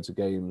loads and loads of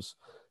games.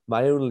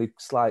 My only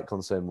slight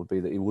concern would be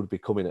that he would be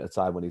coming at a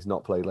time when he's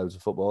not played loads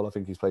of football. I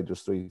think he's played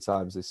just 3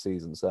 times this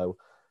season. So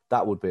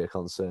that would be a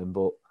concern.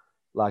 But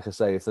like I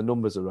say, if the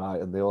numbers are right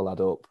and they all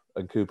add up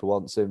and Cooper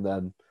wants him,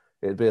 then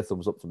it'd be a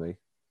thumbs up for me.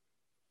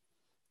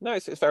 No,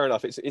 it's fair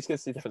enough. It's good to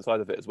see different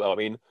sides of it as well. I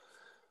mean,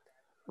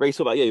 Reece,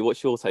 what about you?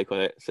 What's your take on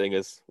it, seeing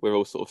as we're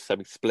all sort of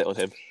semi-split on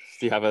him?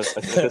 Do you have a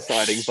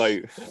deciding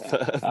vote?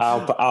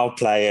 I'll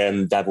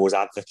play devil's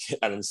advocate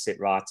and sit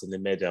right in the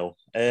middle.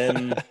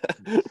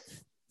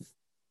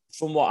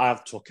 From what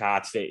I've took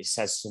out of it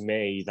says to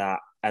me that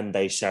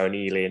Mbe, Shaw and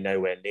Ely are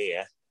nowhere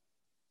near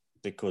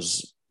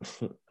because,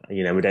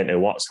 we don't know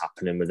what's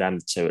happening with them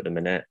two at the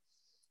minute.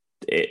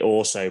 It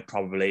also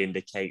probably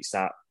indicates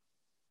that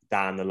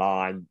down the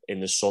line in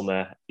the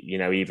summer,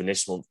 even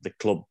this month, the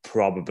club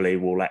probably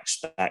will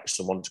expect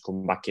someone to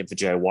come back in for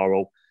Joe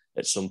Worrell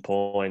at some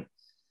point.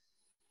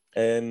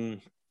 The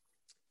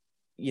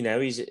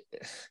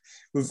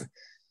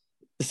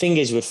thing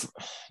is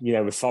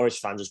with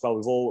Forest fans as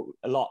well,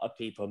 a lot of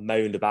people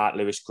moaned about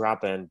Lewis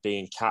Grabban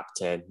being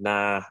captain.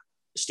 Now,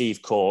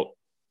 Steve Cook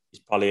is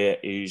probably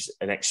who's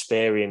an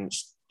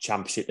experienced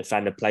Championship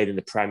defender, played in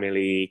the Premier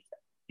League.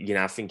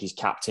 I think he's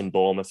captain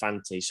Bournemouth,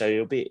 Anti. So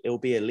he'll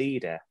be a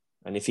leader.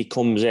 And if he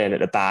comes in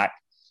at the back,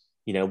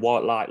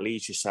 what like Lee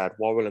just said,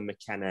 Worrell and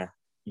McKenna,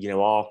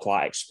 are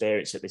quite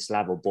experienced at this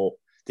level, but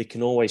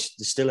they're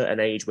still at an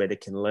age where they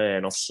can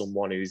learn off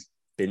someone who's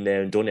been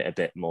there and done it a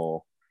bit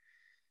more.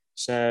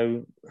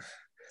 So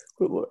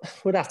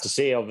we'd have to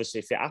see, obviously,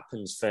 if it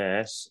happens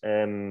first.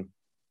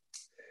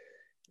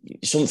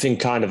 Something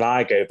kind of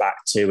I go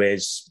back to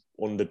is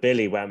under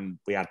Billy when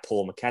we had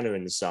Paul McKenna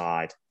in the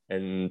side,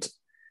 and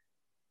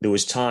there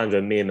was times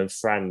when me and my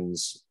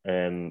friends,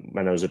 when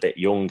I was a bit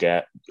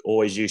younger,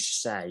 always used to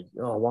say,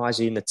 "Oh, why is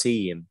he in the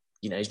team?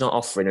 He's not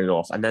offering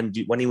enough." And then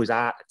when he was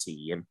out the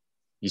team,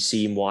 you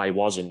see why he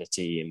was in the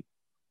team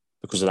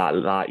because of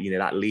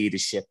that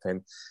leadership,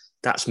 and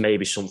that's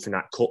maybe something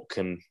that Cook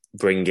can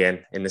bring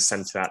in the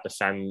centre out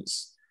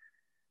defence,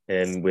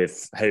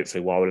 with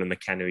hopefully Worrell and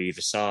McKenna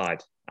either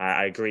side.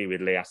 I agree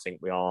with Lee. I think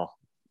we are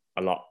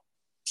a lot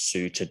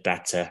suited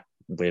better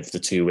with the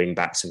 2 wing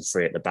backs and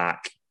 3 at the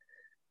back.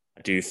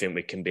 I do think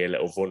we can be a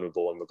little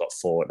vulnerable when we've got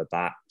 4 at the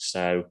back.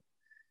 So,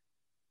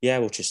 yeah,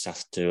 we'll just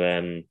have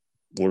to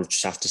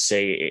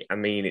see. I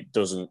mean, it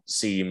doesn't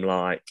seem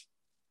like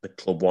the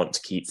club want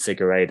to keep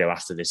Figueiredo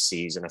after this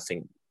season. I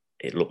think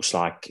it looks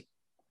like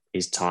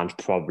his time's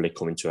probably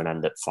coming to an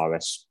end at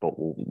Forest, but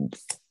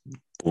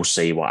we'll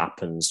see what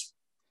happens.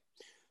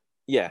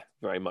 Yeah,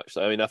 very much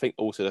so. I mean, I think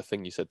also the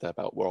thing you said there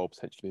about Worrell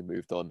potentially being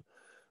moved on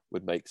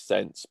would make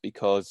sense,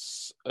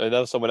 because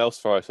someone else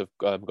Forest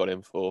have gone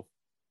in for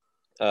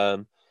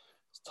Tom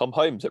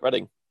Holmes at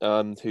Reading,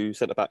 who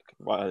centre back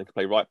and can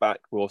play right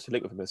back. We're also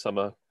linked with him this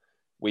summer.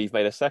 We've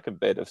made a second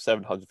bid of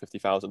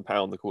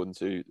 £750,000 according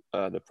to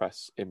the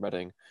press in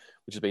Reading,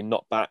 which has been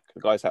knocked back.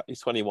 The guy's out,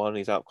 he's 21,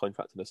 he's out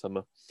contracted this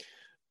summer.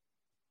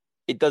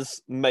 It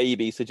does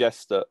maybe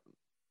suggest that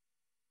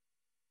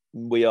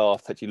we are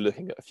potentially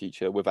looking at a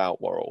future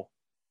without Worrell,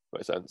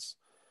 in a sense.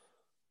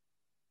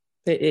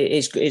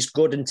 It's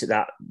good into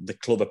that the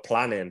club are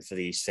planning for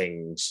these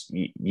things.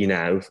 You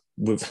know,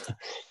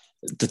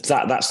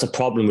 that's the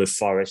problem with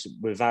Forest.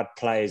 We've had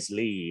players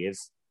leave.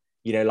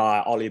 You know,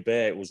 like Ollie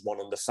Burt was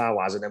one under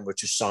Fawaz, and then we're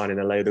just signing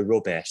a load of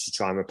rubbish to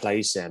try and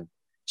replace him.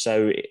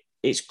 So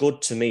it's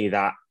good to me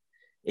that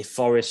if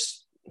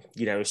Forest,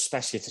 you know,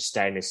 especially if they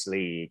stay in this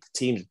league,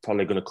 teams are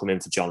probably going to come in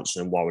for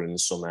Johnson and Warren in the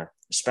summer,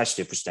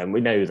 especially if we stay. We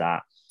know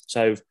that.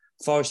 So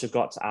Forest have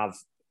got to have,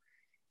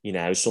 you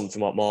know,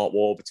 something what Mark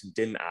Warburton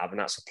didn't have, and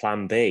that's a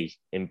plan B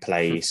in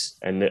place.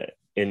 And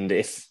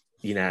if,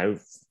 you know,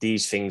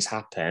 these things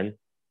happen,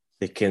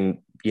 they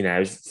can, you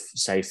know,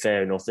 say,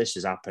 fair enough, this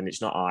has happened.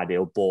 It's not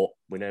ideal, but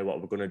we know what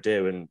we're going to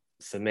do. And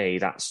for me,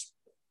 that's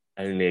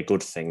only a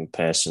good thing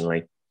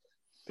personally,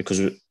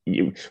 because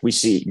we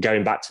see,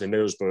 going back to the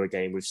Middlesbrough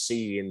game, we've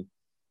seen,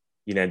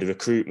 you know, the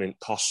recruitment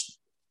cost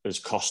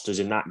us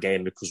in that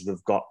game, because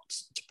we've got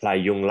to play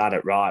a young lad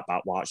at right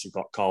back whilst we've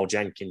got Carl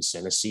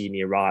Jenkinson, a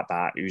senior right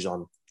back who's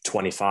on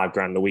 25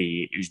 grand a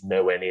week, who's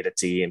nowhere near the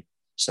team.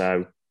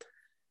 So,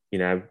 you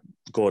know,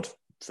 good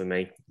for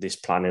me, this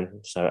planning.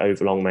 So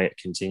overlong, mate,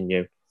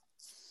 continue.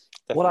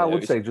 Definitely. What I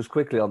would say just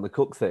quickly on the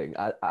Cook thing,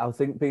 I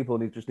think people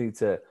need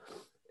to.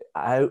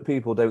 I hope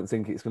people don't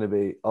think it's going to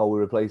be, we're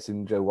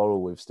replacing Joe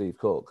Worrell with Steve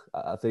Cook.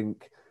 I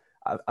think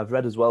I've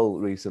read as well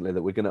recently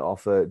that we're going to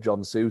offer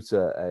John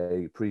Suter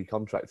a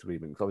pre-contract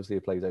agreement, because obviously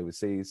he plays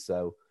overseas,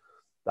 so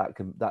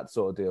that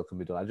sort of deal can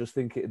be done. I just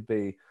think it'd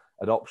be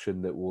an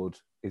option that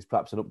is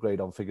perhaps an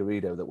upgrade on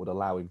Figueiredo that would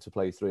allow him to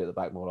play three at the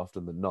back more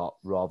often than not,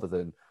 rather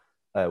than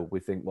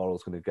we think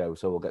Worrell's going to go,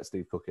 so we'll get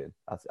Steve Cook in.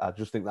 I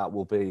just think that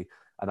will be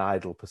an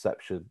idle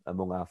perception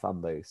among our fan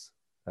base,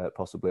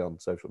 possibly on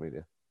social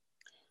media.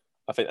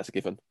 I think that's a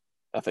given.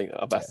 I think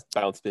that's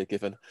bound to be a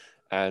given.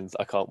 And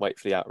I can't wait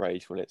for the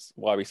outrage when it's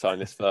why we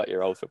signed this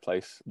 30-year-old to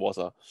replace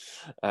Wazza.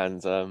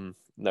 And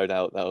no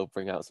doubt that'll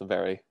bring out some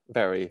very,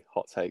 very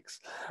hot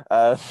takes.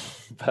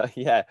 But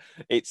yeah,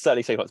 it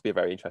certainly seems like to be a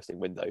very interesting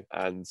window.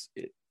 And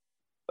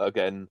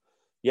again,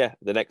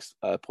 the next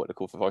point of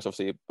call for Forest,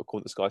 obviously,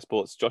 according to Sky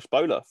Sports, Josh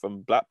Bowler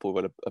from Blackpool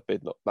got a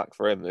bid knocked back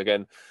for him.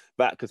 Again,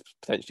 that could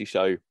potentially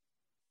show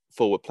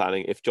forward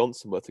planning if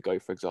Johnson were to go,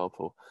 for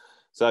example.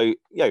 So, you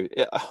know,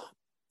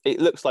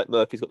 it looks like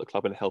Murphy's got the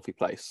club in a healthy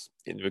place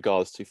in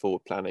regards to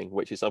forward planning,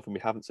 which is something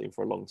we haven't seen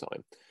for a long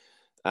time.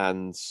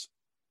 And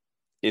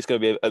it's going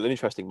to be an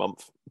interesting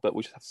month, but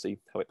we just have to see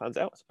how it pans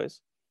out, I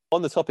suppose.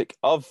 On the topic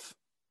of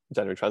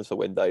January transfer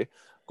window,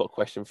 I've got a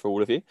question for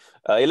all of you.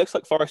 It looks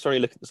like Forest are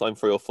only looking to sign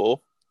 3 or 4.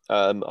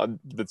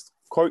 The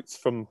quotes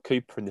from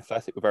Cooper in the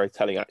Athletic were very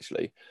telling,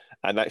 actually,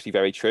 and actually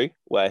very true,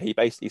 where he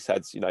basically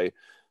said, you know,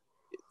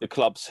 the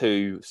clubs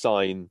who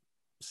sign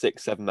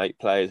 6, 7, 8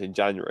 players in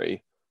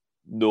January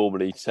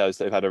normally says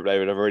they've had a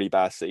really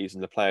bad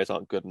season, the players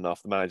aren't good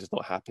enough, the manager's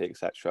not happy,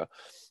 etc.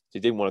 So he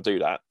didn't want to do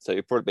that. So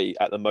it'd probably be,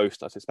 at the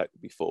most, I suspect,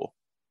 would be 4.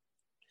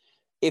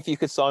 If you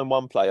could sign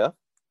one player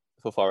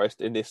for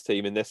Forest in this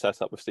team, in this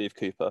setup with Steve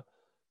Cooper,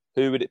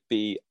 who would it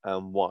be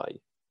and why?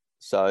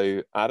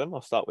 So, Adam,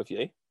 I'll start with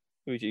you.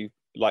 Who would you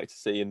like to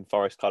see in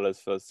Forest colours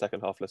for the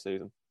second half of the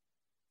season?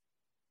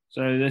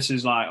 So this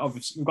is like,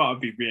 obviously, we've got to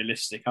be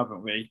realistic,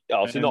 haven't we?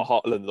 Obviously not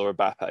Haaland or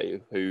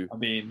Mbappe, who, I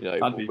mean, you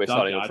know, we're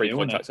signing on 3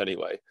 contracts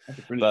anyway.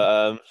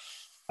 But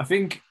I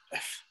think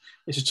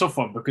it's a tough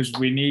one, because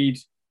we need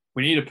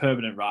a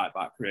permanent right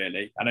back,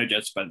 really. I know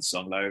Jed Spencer's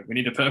on loan. We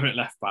need a permanent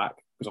left back,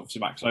 because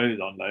obviously Max Lowe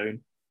is on loan.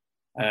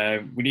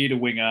 We need a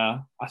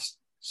winger,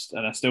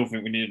 and I still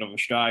think we need another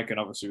striker. And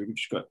obviously we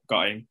just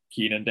got in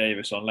Keenan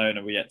Davis on loan,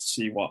 and we yet to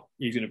see what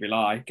he's going to be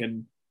like.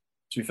 And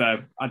to be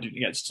fair, I didn't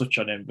get to touch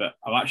on him, but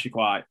I'm actually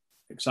quite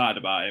excited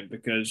about him,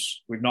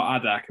 because we've not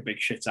had like a big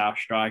shit house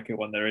striker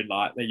when they're in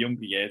like their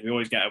younger years. We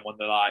always get them when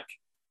they're like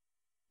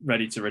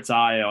ready to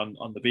retire on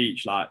the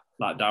beach, like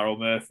Daryl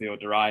Murphy or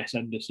Darius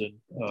Henderson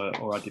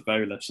or Eddie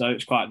Bowler. So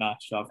it's quite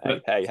nice to have.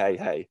 But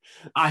hey.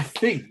 I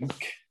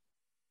think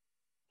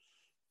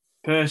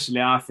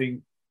personally,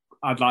 I'd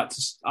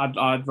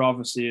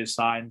rather see us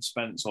sign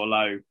Spence or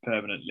Lowe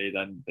permanently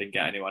than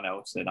get anyone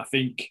else in. I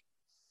think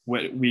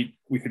we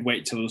could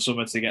wait till the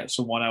summer to get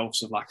someone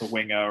else of like a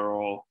winger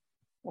or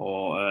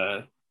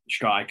a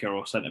striker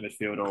or centre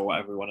midfielder or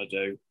whatever we want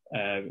to do.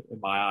 In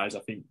my eyes, I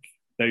think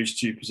those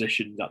 2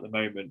 positions at the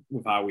moment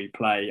with how we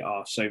play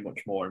are so much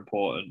more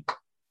important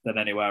than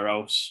anywhere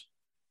else.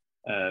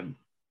 In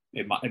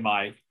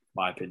my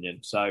my opinion.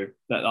 So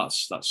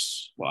that's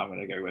what I'm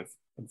going to go with.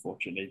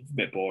 Unfortunately, a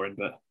bit boring,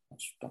 but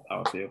that's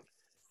how I feel.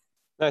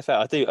 No, it's fair.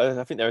 I think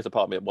there is a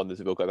part of me that wonders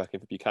if we'll go back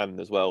in for Buchanan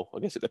as well. I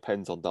guess it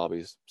depends on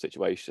Derby's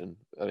situation.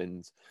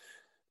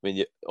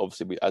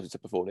 Obviously, as we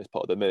said before, this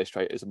part of the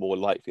administrators are more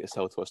likely to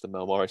sell to us than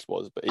Mel Morris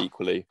was, but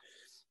equally,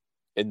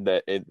 in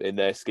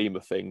their scheme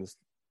of things,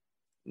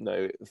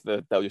 no,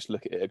 they'll just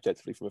look at it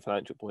objectively from a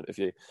financial point of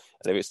view.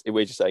 And if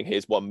we're just saying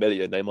here's 1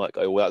 million, they might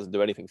go, well, that doesn't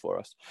do anything for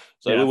us.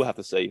 So we will have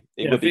to see.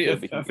 I think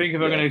if I'm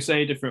going to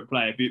say a different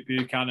player,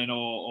 Buchanan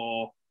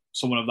or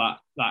someone of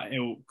that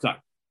ilk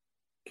that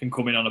can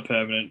come in on a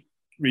permanent,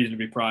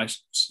 reasonably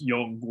priced,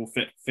 young, will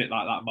fit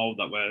like that mould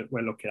that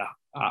we're looking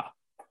at.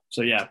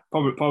 So yeah,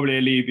 probably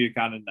a Lee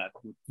Buchanan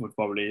then would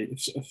probably,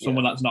 if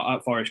someone that's not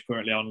at Forest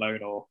currently on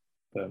loan or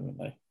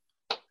permanently.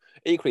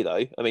 Equally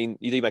though, I mean,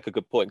 you do make a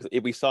good point, because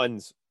if we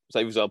signed,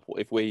 say for example,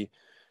 if we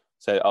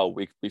say, oh,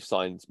 we've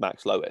signed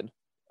Max Lowen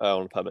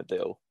on a permanent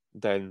deal,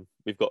 then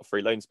we've got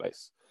free loan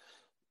space.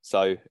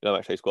 So no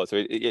match day squad.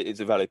 So it's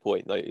a valid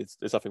point. Like,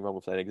 there's nothing wrong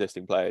with saying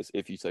existing players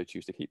if you so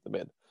choose to keep them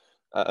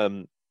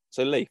in.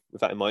 So Lee,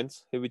 with that in mind,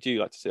 who would you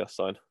like to see us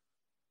sign?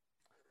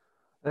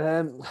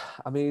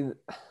 I mean,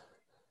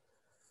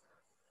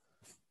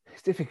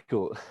 it's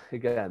difficult.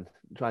 Again,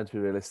 trying to be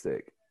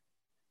realistic.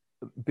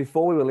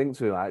 Before we were linked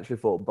to him, I actually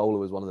thought Bowler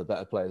was one of the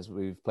better players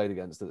we've played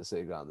against at the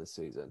City Ground this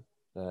season.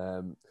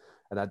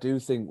 And I do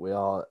think we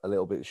are a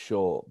little bit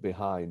short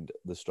behind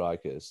the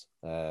strikers.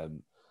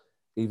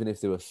 Even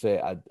if they were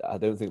fit, I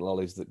don't think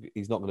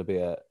he's not going to be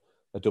a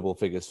double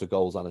figures for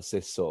goals and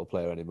assists sort of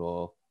player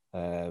anymore.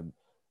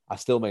 I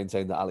still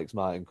maintain that Alex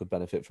Martin could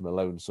benefit from a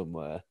loan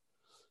somewhere.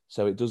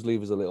 So it does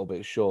leave us a little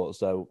bit short.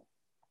 So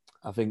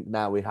I think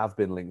now we have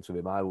been linked with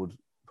him, I would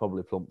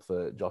probably plump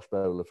for Josh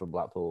Bowler from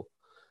Blackpool,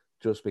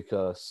 just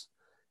because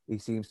he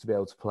seems to be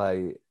able to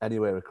play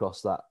anywhere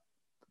across that,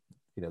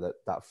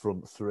 that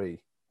front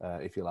three,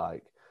 if you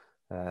like.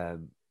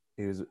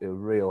 He was a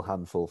real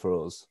handful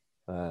for us.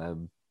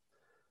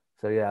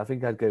 So yeah, I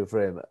think I'd go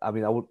for him. I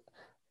mean,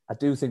 I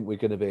do think we're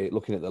going to be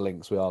looking at the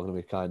links. We are going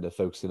to be kind of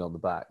focusing on the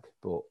back,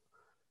 but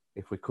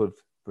if we could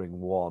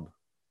bring one,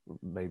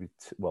 maybe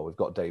we've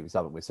got Davies,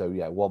 haven't we? So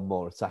yeah, one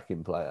more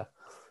attacking player,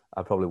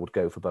 I probably would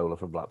go for Bowler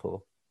from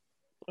Blackpool.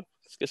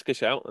 It's a good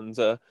shout, and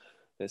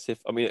let's see.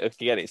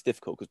 Again, it's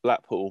difficult because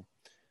Blackpool.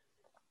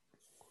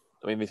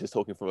 I mean, this is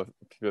talking from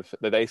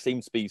they seem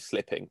to be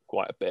slipping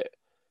quite a bit,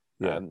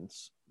 and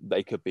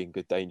they could be in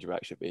good danger of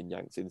actually being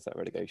yanked into that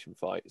relegation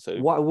fight. So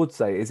what I would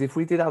say is, if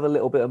we did have a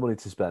little bit of money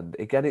to spend,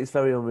 again, it's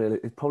very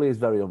unrealistic. It probably is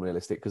very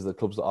unrealistic because the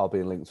clubs that are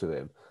being linked with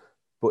him.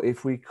 But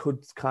if we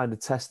could kind of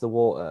test the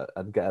water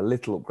and get a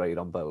little upgrade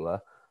on Bowler,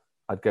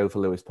 I'd go for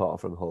Lewis Potter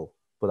from Hull.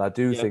 But I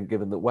do think,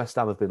 given that West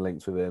Ham have been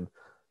linked with him,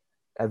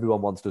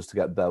 everyone wanted us to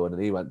get Bowen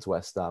and he went to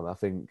West Ham. I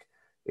think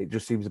it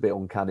just seems a bit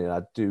uncanny. And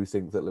I do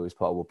think that Lewis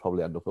Potter will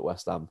probably end up at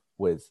West Ham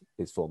with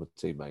his former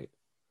teammate.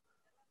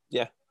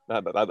 Yeah,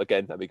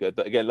 again, that'd be good.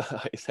 But again, like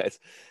I said,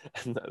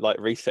 and like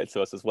Reece said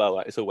to us as well,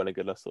 like, it's all well and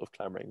good us sort of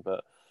clamouring,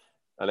 but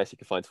unless you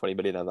can find 20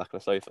 million on the back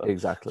of a sofa.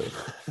 Exactly.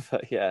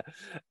 But yeah.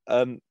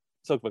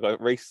 Talking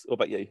about Reece, what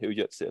about you? Who would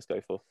you like to see us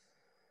go for?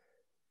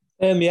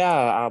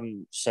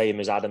 Same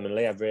as Adam and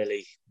Lee. I've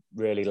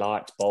really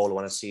liked Bowler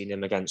when I've seen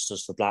him against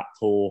us for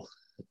Blackpool.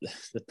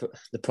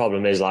 The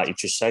problem is, like you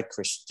just said,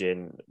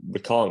 Christian, we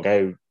can't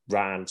go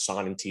round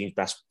signing teams'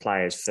 best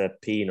players for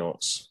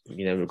peanuts.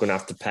 We're going to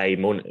have to pay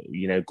money,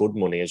 good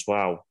money as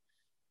well.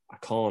 I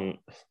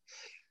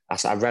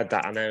read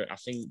that. I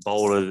think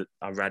Bowler,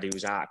 I read he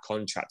was out of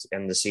contract at the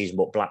end of the season,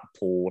 but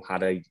Blackpool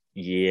had a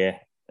year.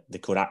 They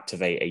could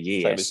activate a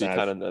year. Same as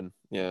Buchanan then,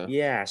 yeah.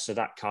 Yeah, so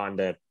that kind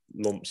of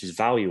lumps his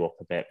value up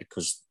a bit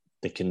because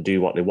they can do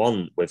what they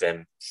want with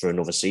him for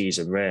another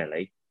season,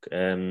 really.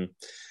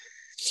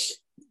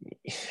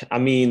 I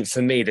mean,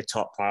 for me, the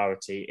top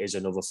priority is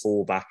another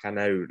fullback. I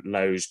know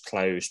Lowe's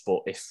close,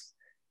 but if,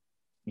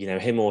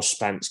 him or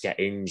Spence get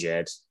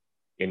injured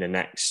in the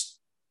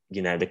next,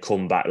 they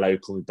come back, Lowe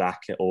comes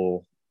back,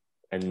 or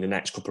in the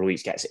next couple of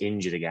weeks gets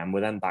injured again, we're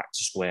then back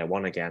to square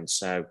one again.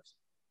 So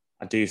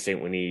I do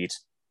think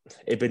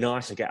it'd be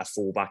nice to get a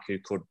fullback who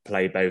could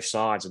play both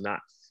sides, and that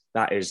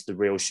is the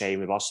real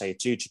shame of Osei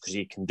Tutu, because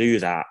he can do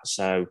that.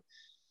 So,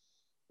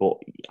 but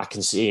I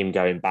can see him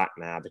going back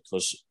now,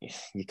 because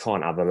you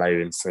can't have a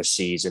loan for a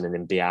season and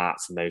then be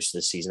out for most of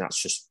the season. That's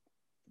just,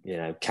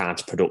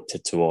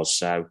 counterproductive to us.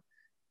 So,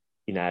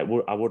 I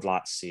would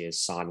like to see us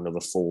sign another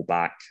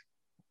fullback.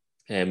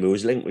 We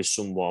was linked with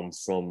someone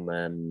from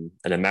an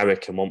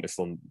American,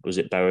 was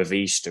it Boa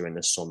Vista in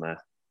the summer?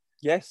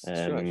 Yes,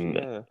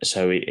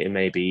 So it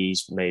might be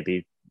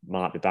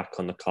back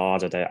on the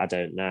card. I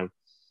don't know.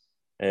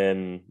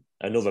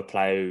 Another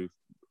player who,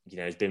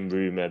 has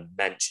been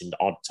mentioned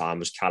odd time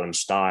was Callum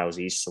Styles.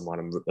 He's someone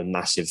I'm a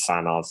massive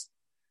fan of.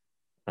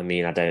 I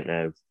mean, I don't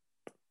know,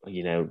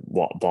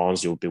 what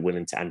Barnsley would be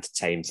willing to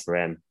entertain for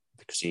him,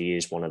 because he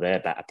is one of their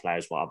better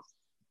players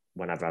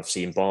whenever I've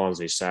seen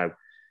Barnsley. So,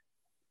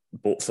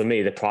 but for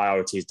me, the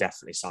priority is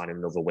definitely signing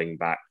another wing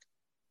back.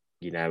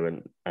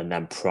 And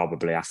then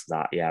probably after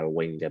that, a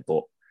winger.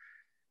 But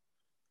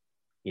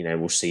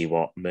we'll see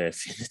what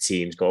Murphy and the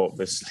team's got up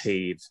their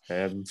sleeve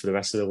for the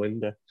rest of the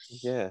window.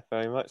 Yeah,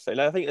 very much so.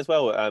 And I think as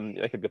well,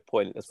 you make a good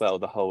point as well,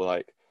 the whole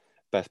like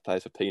best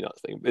players for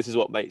peanuts thing. This is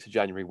what makes the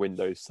January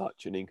window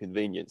such an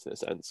inconvenience in a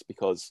sense,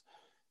 because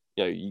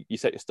you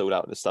set your stall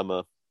out in the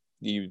summer,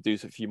 you do a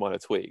few minor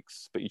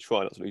tweaks, but you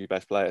try not to lose your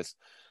best players.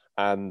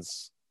 And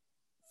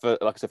for,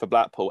 like I said, for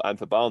Blackpool and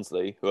for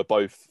Barnsley, who are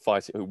both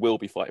fighting, who will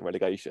be fighting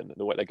relegation, and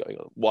the way they're going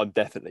on, one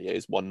definitely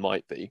is, one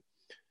might be.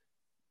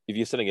 If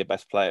you're selling your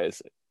best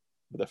players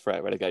with a threat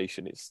of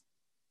relegation,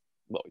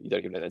 you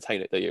don't even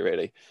entertain it, do you,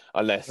 really?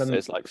 Unless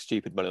there's like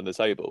stupid money on the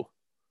table.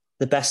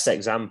 The best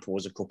example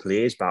was a couple of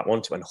years back,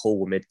 once when Hull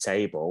were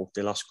mid-table,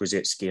 they lost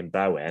Grzycki and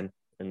Bowen,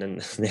 and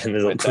then they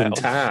ended up going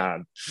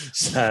down.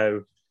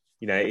 So,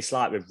 it's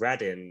like with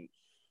Reading,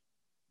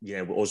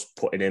 us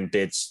putting in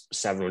bids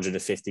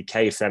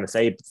 750k for them. If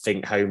they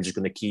think Holmes is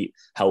going to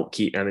help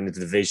keep them in the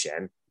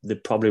division,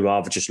 they'd probably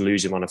rather just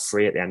lose him on a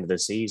free at the end of the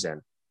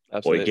season.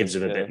 Absolutely, or it gives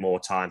them a bit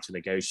more time to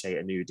negotiate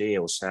a new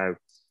deal. So,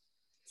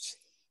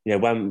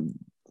 when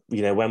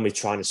we're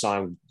trying to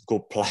sign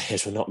good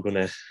players,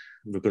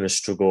 we're going to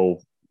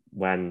struggle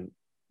when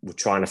we're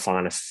trying to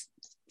sign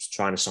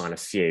a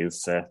few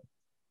for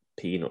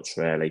peanuts,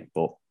 really.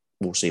 But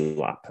we'll see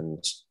what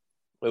happens.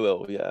 We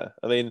will, yeah.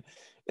 I mean,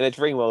 in a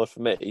dream world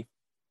for me,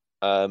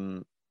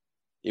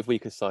 if we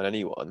could sign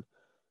anyone,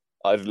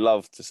 I'd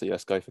love to see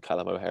us go for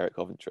Callum O'Hare at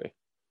Coventry.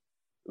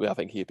 I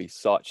think he'd be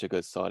such a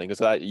good signing,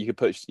 because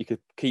you could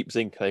keep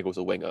Zinchenko as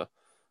a winger.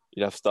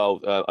 You'd have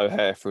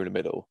O'Hare through the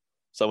middle,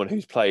 someone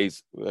who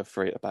plays with a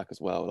three at the back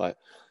as well.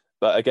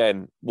 But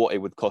again, what it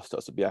would cost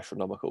us would be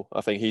astronomical.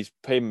 I think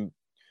him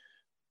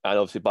and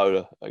obviously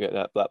Bowler again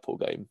that Blackpool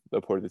game.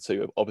 They're probably the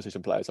two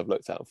opposition players I've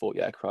looked at and thought,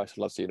 yeah, Christ,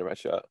 I'd love seeing a red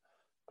shirt,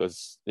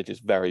 because they're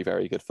just very,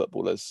 very good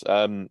footballers.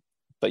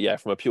 But yeah,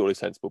 from a purely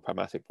sensible,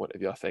 pragmatic point of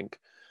view, I think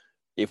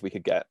if we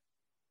could get,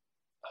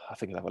 I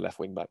think I'd have a left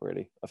wing back,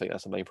 really. I think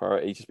that's the main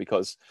priority, just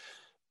because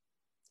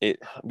we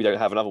don't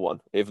have another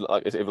one. If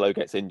Lowe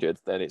gets injured,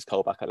 then it's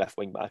Colback at left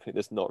wing back, and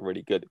it's not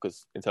really good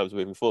because in terms of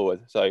moving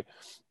forward. So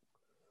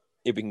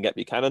if we can get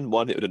Buchanan,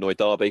 one, it would annoy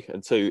Derby,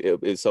 and two,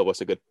 it would solve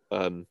us a good.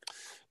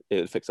 It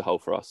would fix a hole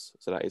for us,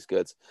 so that is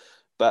good.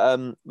 But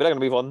we're not going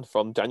to move on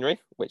from January,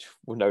 which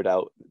we'll no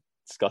doubt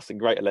discuss in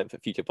greater length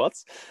at future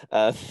pods,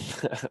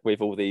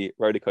 with all the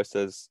roller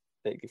coasters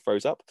it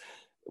throws up.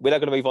 We're now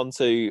going to move on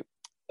to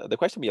the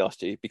question we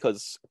asked you,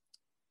 because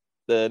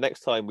the next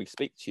time we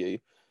speak to you,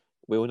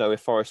 we will know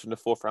if Forest are in the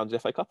fourth round of the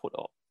FA Cup or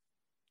not.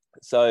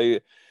 So,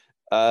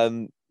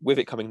 with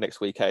it coming next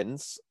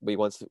weekend, we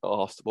want to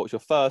ask, what was your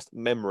first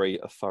memory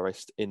of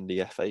Forest in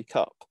the FA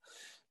Cup?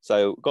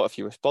 So, got a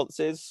few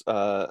responses.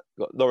 Got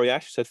Laurie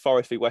Ash said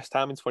Forest v West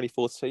Ham in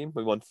 2014.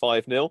 We won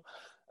 5-0,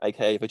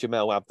 aka the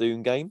Jamal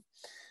Abdoun game.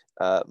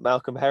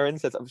 Malcolm Heron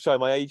says, I'm showing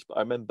my age, but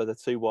I remember the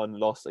 2-1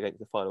 loss against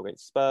the final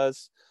against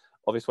Spurs.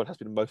 Obviously, one has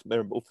been the most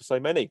memorable for so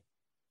many.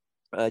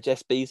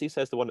 Jess Beasley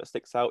says the one that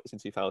sticks out is in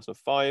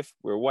 2005.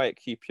 We were away at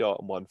QPR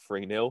and won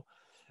 3-0.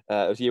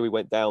 It was a year we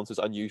went down, so it's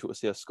unusual to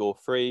see us score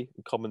 3.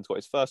 And Commons got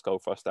his first goal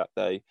for us that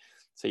day.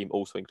 The team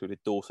also included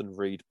Dawson,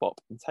 Reed, Bopp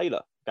and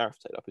Taylor. Gareth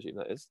Taylor, I presume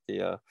that is.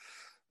 The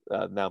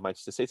now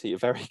Manchester City, a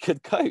very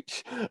good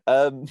coach.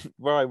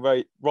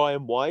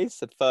 Ryan Wise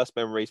said first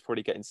memory is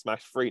probably getting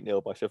smashed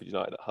 3-0 by Sheffield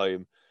United at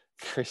home.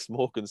 Chris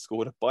Morgan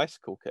scored a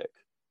bicycle kick.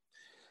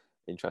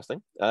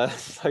 Interesting.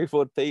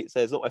 Ford Pete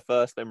says, not my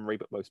first memory,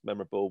 but most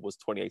memorable was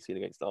 2018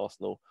 against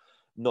Arsenal.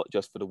 Not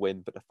just for the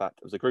win, but the fact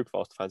it was a group of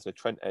Arsenal fans in a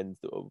Trent End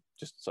that were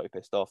just so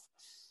pissed off.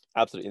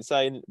 Absolutely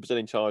insane. Brazil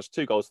in charge,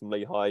 2 goals from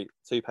Lehigh,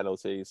 2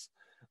 penalties.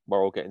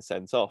 We're all getting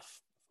sent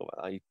off.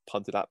 He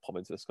punted that pomp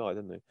into the sky,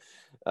 didn't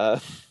he?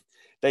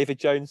 David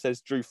Jones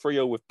says, drew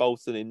 3-0 with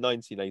Bolton in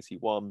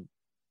 1981.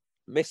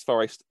 Miss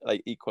Forest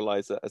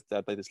equaliser as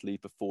Dad made us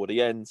leave before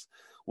the end.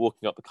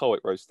 Walking up the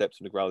Colwick Road steps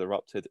when the ground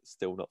erupted,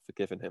 still not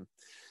forgiven him.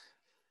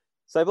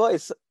 So,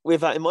 boys,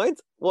 with that in mind,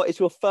 what is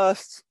your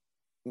first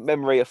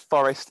memory of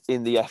Forest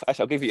in the FA?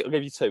 Actually, I'll give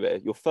you 2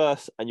 here. Your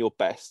first and your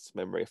best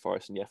memory of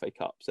Forest in the FA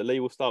Cup. So, Lee,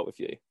 we'll start with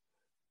you.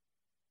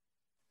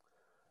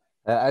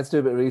 I had to do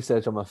a bit of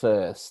research on my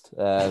first,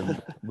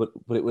 but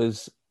it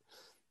was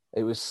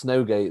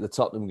Snowgate, the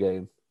Tottenham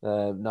game,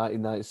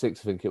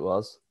 1996, I think it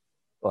was.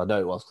 Well, I know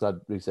it was because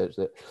I'd researched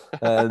it.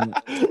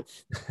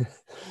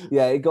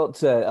 Yeah, it got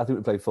to, I think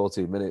we played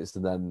 14 minutes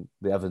and then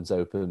the Evans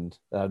opened.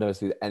 I've never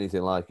seen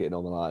anything like it in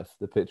all my life.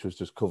 The pitch was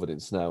just covered in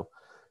snow.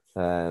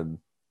 I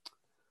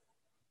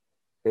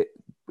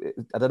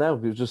don't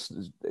know.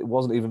 It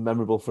wasn't even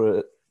memorable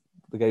for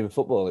the game of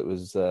football. It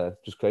was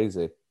just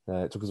crazy.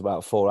 It took us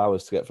about 4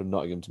 hours to get from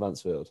Nottingham to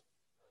Mansfield.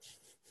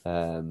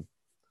 So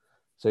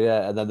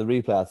yeah, and then the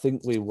replay, I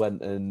think we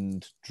went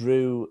and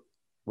drew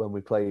when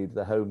we played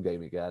the home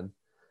game again.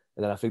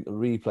 And then I think the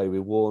replay we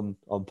won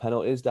on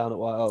penalties down at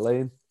White Hart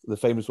Lane. The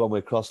famous one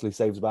where Crossley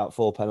saves about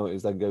 4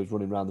 penalties, then goes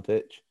running around the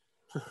pitch.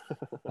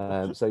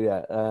 So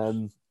yeah,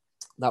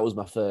 that was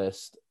my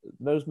first.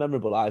 Most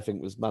memorable, I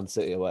think, was Man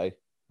City away.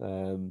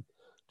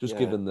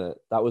 Given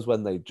that was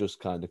when they just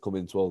kind of come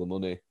into all the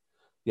money.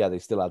 Yeah, they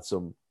still had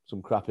some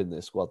crap in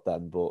this squad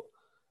then, but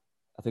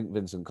I think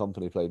Vincent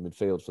Kompany played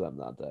midfield for them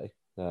that day.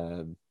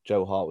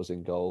 Joe Hart was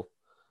in goal.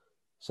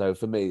 So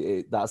for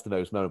me, that's the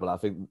most memorable. I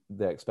think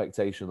the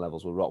expectation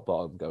levels were rock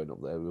bottom going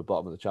up there. We were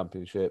bottom of the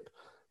championship.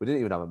 We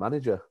didn't even have a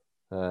manager.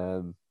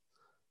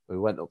 We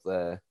went up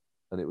there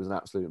and it was an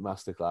absolute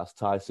masterclass.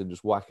 Tyson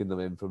just whacking them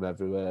in from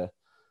everywhere.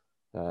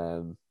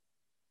 I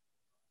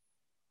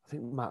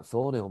think Matt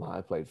Thornhill might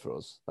have played for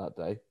us that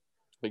day.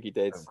 I think he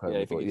did. Yeah,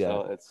 I think he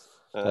started.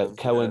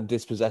 Cohen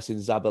dispossessing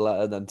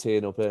Zabaleta and then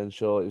teeing up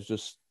Earnshaw. It was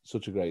just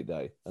such a great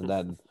day. And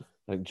then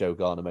I think Joe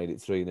Garner made it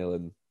 3-0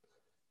 and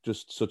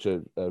just such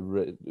they're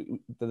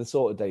the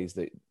sort of days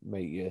that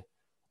make you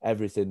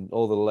everything,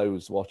 all the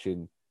lows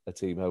watching a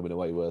team home and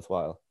away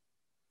worthwhile.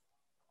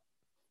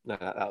 No,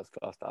 that was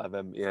class. I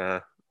remember,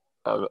 yeah.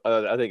 I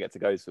didn't get to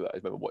go to it. I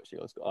remember watching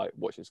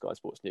Sky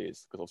Sports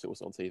News because obviously it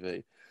was on TV,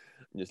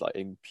 and just like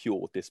in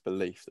pure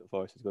disbelief that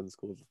Forest was going to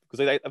score because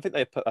I think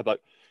they put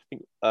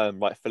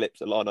Phillips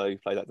Alano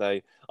played that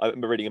day. I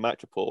remember reading a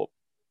match report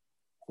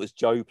was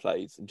Joe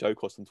played and Joe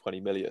cost them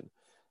 20 million,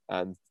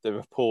 and the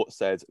report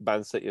said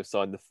Man City have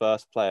signed the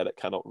first player that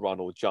cannot run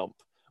or jump,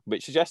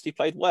 which suggests he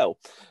played well.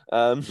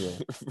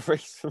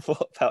 Reece,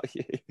 what about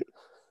you?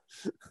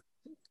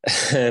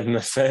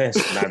 My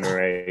first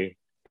memory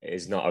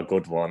is not a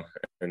good one,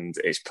 and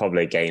it's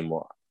probably a game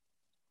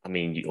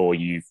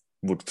you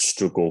would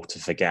struggle to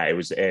forget. It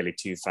was the early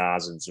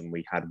 2000s and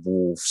we had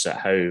Wolves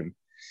at home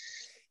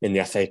in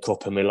the FA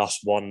Cup and we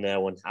lost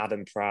 1-0 and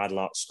Adam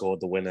Pradlock scored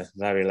the winner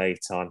very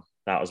late on.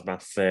 That was my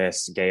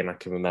first game I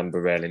can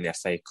remember really in the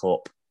FA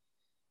Cup.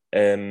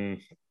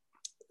 And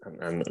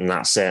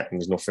that's it.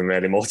 There's nothing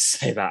really more to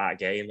say about that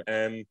game.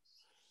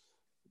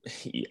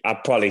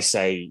 I'd probably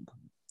say,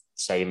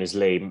 same as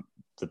Lee,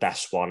 the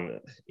best one,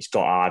 it's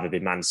got to either be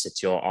Man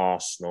City or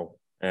Arsenal.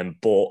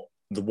 But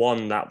the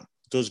one that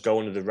does go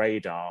under the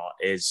radar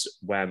is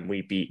when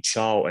we beat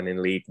Charlton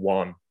in League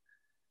One,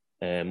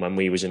 when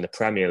we was in the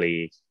Premier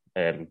League.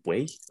 They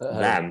was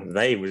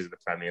in the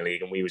Premier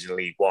League and we was in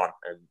League One.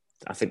 And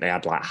I think they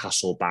had like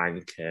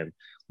Hasselbank and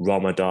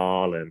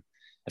Romadal and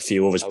a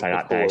few others play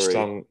that day.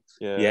 Strong,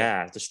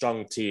 the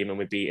strong team, and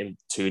we beat him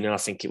 2-0. I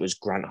think it was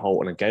Grant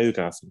Holt and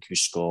Agogo, I think, who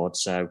scored.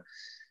 So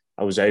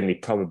I was only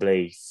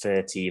probably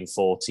 13,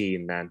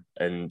 14 then,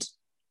 and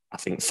I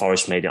think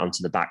Forest made it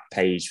onto the back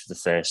page for the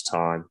first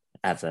time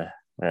ever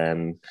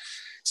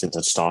since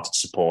I'd started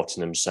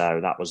supporting them. So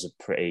that was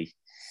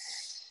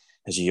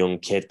as a young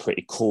kid,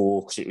 pretty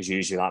cool because it was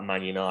usually like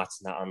Man United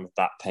and that on the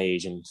back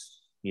page, and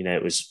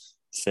it was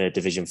third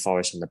division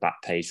Forest on the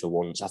back page for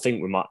once. I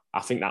think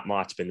that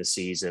might have been the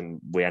season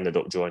we ended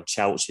up drawing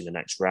Chelsea in the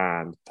next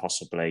round,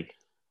 possibly.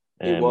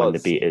 When they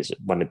beat us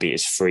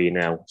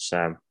 3-0.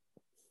 So.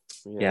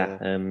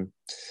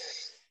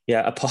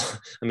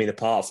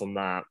 Apart from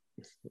that,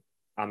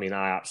 I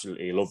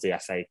absolutely love the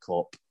FA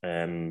Cup,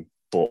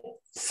 but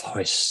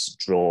Forest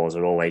draws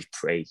are always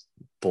pretty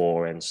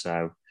boring.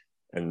 So,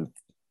 and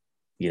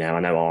I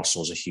know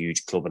Arsenal's a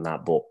huge club and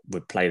that, but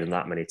we've played them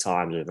that many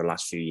times over the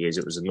last few years.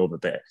 It was another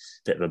bit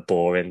of a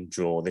boring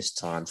draw this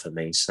time for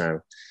me.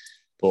 So,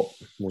 but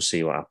we'll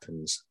see what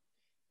happens.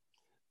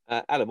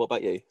 Alan, what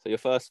about you? So your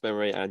first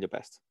memory and your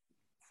best.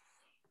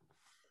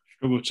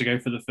 Struggled to go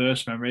for the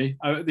first memory.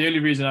 The only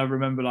reason I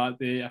remember like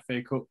the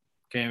FA Cup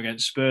game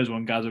against Spurs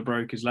when Gazza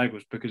broke his leg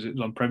was because it was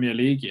on Premier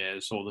League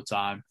years all the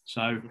time.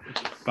 So,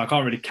 but I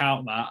can't really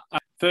count that.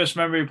 First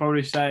memory would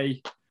probably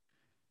say,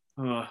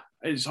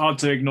 it's hard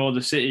to ignore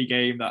the City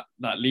game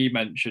that Lee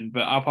mentioned,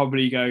 but I'll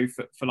probably go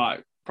for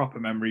like proper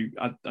memory.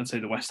 I'd say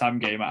the West Ham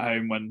game at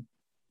home when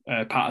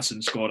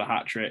Patterson scored a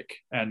hat-trick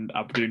and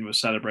Abdoun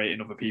was celebrating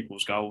other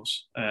people's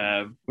goals,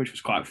 which was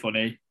quite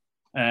funny.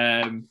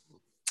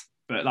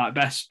 But like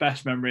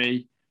best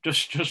memory,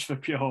 just for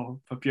pure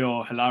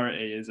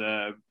hilarity, is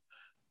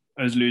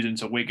us losing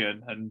to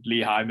Wigan and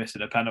Lehigh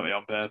missing a penalty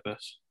on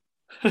purpose.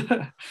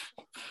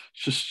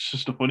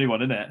 just a funny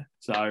one, isn't it?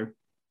 So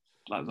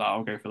like that,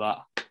 I'll go for that.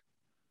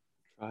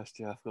 Christ,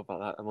 yeah, I forgot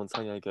about that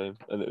Montagnier game,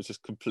 and it was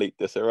just complete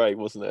disarray,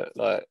 wasn't it?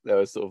 Like there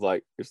was sort of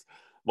like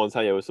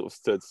Montagnier was sort of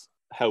stood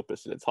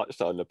helpless in a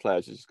touchdown, and the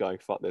players were just going,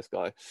 "Fuck this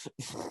guy,"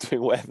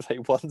 doing whatever they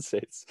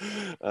wanted.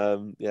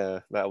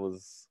 That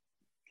was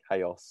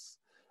chaos.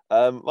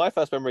 My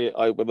first memory,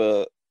 I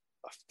remember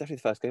definitely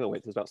the first game I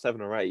went to was about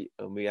 7 or 8,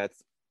 and we had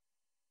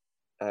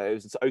it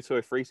was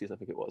 02-03 season, I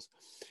think it was,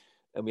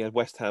 and we had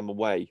West Ham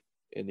away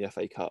in the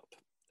FA Cup,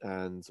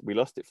 and we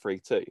lost it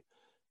 3-2,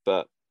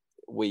 but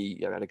we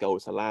had a goal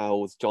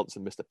allowed.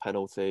 Johnson missed a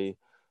penalty.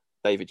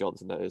 David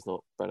Johnson, that is,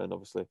 not Brennan,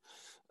 obviously.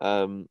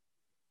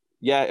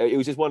 It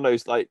was just one of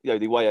those, like,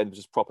 the away end was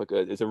just proper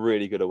good. It was a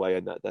really good away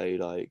end that day.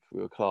 Like,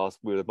 we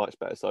were much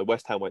better. So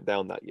West Ham went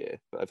down that year,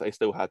 but they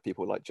still had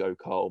people like Joe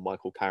Cole,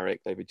 Michael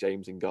Carrick, David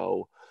James in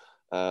goal.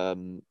 I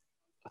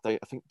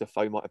think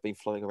Defoe might have been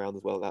flying around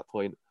as well at that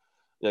point.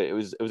 It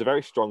was a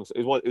very strong.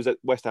 It was at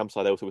West Ham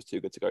side. They also was too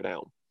good to go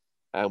down,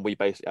 and we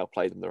basically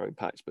outplayed them in their own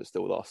patch, but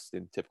still lost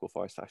in typical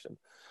Forest fashion.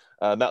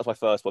 That was my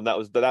first one. That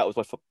was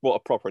what a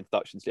proper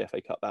introduction to the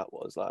FA Cup that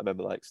was. Like, I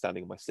remember like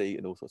standing in my seat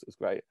and all sorts. It was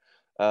great.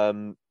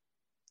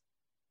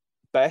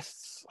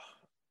 best, I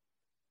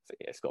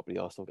think it's got to be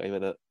the Arsenal game,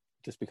 isn't it?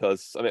 Just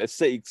because, I mean,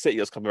 City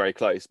does come very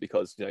close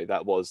because,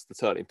 that was the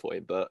turning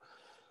point. But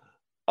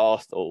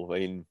Arsenal, I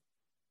mean,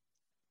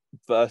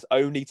 first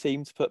only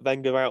team to put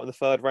Wenger out in the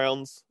third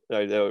rounds.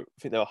 I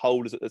think they were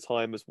holders at the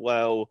time as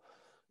well.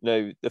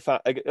 The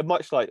fact,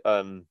 much like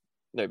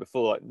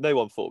before, like no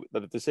one thought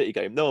the City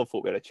game, no one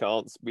thought we had a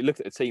chance. We looked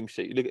at the team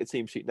sheet. You look at the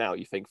team sheet now,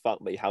 you think, fuck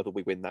me, how did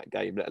we win that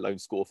game? Let alone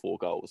score 4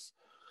 goals.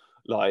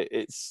 Like,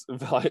 it's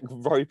like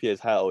ropey as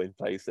hell in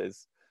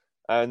places.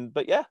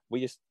 But yeah, we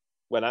just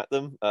went at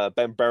them.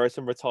 Ben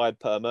Brereton retired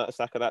per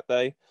Mertesacker that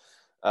day.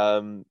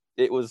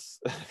 It was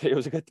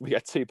we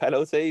had 2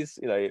 penalties.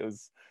 It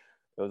was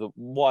a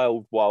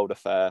wild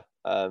affair.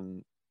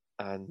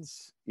 And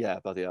yeah,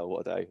 bloody hell,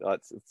 what a day!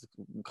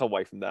 Come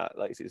away from that.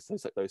 Like, it's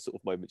those sort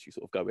of moments you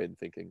sort of go in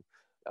thinking,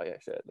 oh yeah,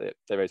 shit,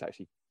 there is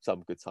actually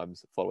some good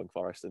times following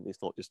Forest, and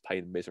it's not just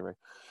pain and misery.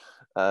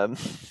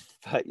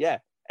 But yeah,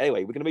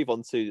 anyway, we're going to move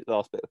on to the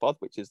last bit of the pod,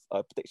 which is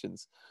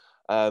predictions.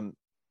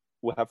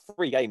 We'll have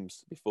 3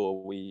 games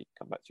before we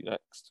come back to you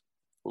next.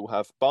 We'll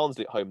have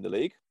Barnsley at home in the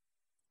league,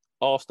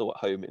 Arsenal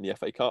at home in the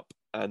FA Cup,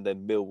 and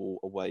then Millwall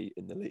away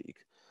in the league.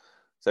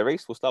 So,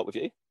 Reece, we'll start with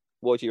you.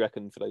 What do you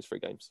reckon for those 3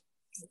 games?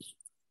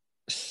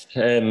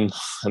 I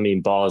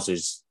mean, Bars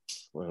is,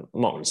 well,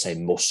 I'm not going to say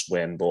must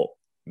win, but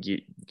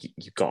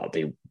you've got to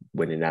be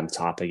winning them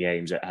type of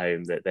games at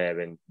home that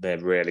they're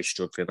really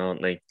struggling,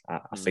 aren't they?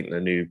 I think the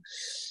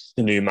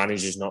new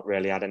manager's not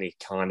really had any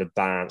kind of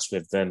bounce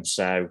with them.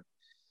 So,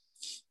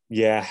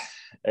 yeah,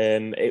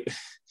 we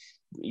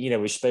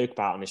spoke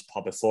about on this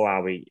pod before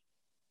how we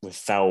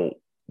felt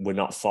we're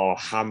not far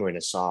hammering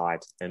aside,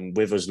 and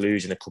with us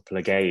losing a couple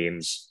of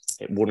games,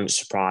 it wouldn't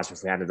surprise me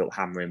if we ended up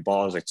hammering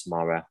Barnsley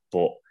tomorrow.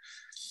 But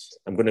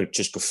I'm going to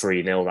just go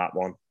 3-0 that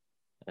one.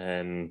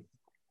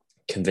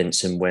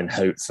 Convincing win,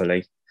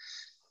 hopefully.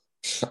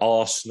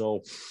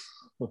 Arsenal,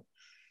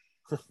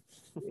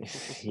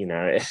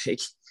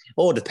 it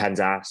all depends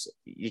how,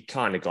 you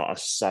kind of got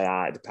to say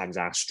it depends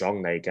how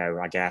strong they go,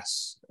 I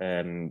guess.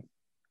 I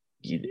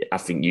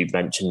think you've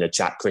mentioned the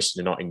chat, Chris,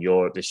 they're not in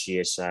Europe this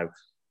year, so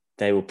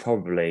they will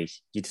probably,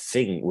 you'd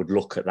think, would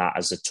look at that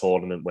as a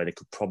tournament where they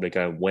could probably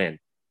go and win.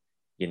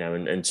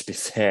 And to be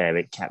fair,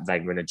 it kept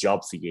Wenger in a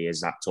job for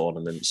years, that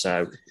tournament.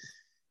 So,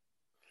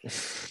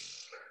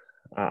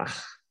 I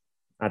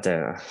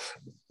don't know.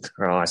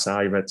 Christ, how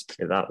you meant to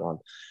pick that one?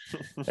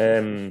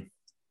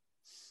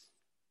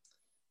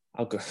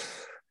 I'll go.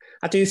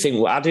 I do think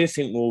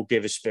we'll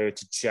give a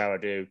spirited show. I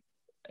do.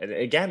 And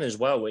again, as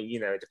well,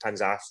 it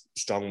depends how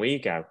strong we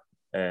go.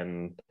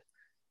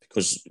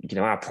 Because,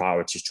 our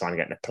priority is trying to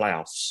get in the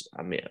playoffs.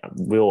 I mean,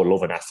 we all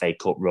love an FA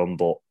Cup run,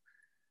 but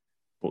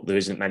there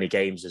isn't many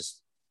games as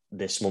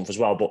this month as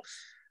well. But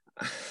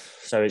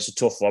so it's a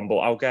tough one. But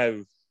I'll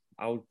go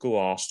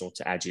Arsenal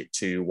to edge it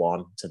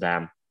 2-1 to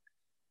them.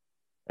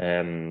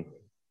 I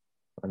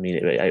mean,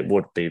 it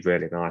would be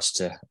really nice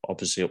to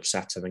obviously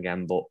upset them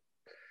again, but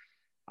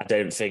I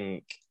don't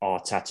think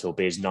Arteta will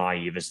be as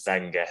naive as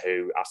Wenger,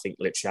 who I think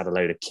literally had a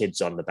load of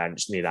kids on the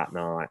bench near that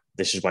night.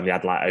 This is when they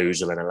had like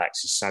Ozil and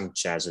Alexis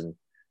Sanchez, and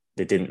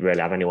they didn't really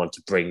have anyone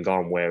to bring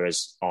on,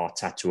 whereas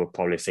Arteta would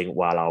probably think,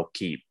 well, I'll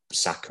keep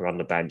Saka on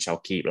the bench, I'll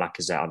keep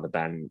Lacazette on the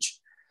bench.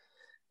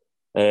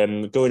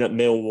 Going at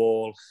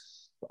Millwall,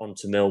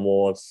 onto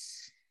Millwall,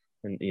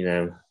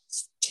 and,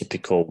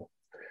 typical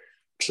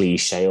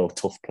cliche or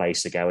tough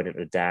place to go into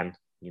the Den.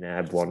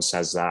 Everyone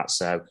says that.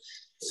 So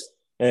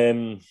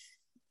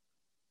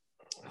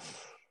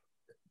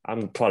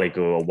I'm probably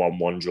going a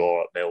 1-1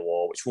 draw at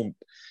Millwall, which to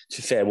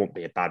be fair, won't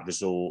be a bad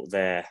result.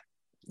 I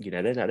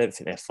don't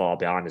think they're far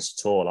behind us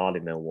at all, are they,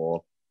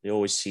 Millwall? They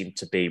always seem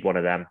to be one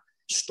of them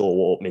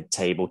stalwart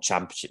mid-table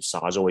championship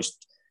sides.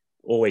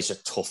 Always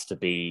are tough to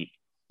beat.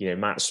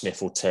 Matt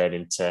Smith will turn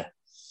into,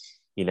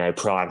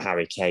 prime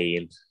Harry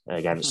Kane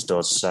against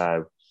us.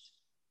 So,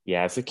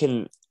 yeah, if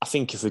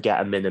we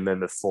get a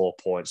minimum of 4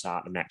 points out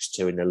of the next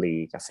 2 in the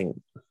league, I think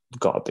we've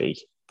got to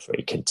be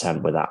pretty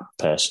content with that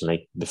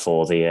personally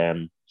before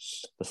the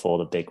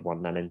big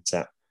one then, isn't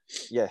it?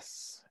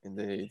 Yes,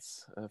 indeed.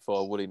 For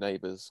our woolly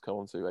neighbours, come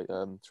on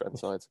to Trent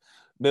sides.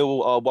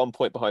 Millwall are 1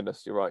 point behind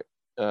us. You're right.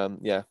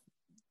 Yeah,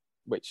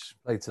 which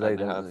play today,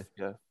 don't they?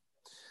 Yeah.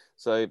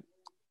 So,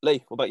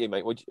 Lee, what about you,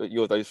 mate?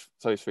 You're those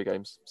 3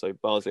 games. So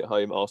Barnsley at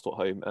home, Arsenal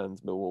at home, and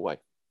Millwall away.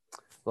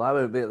 Well, I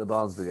won't be at the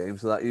Barnsley game,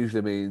 so that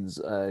usually means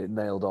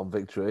nailed-on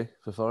victory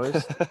for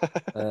Forest.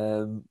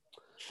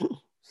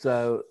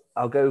 So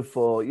I'll go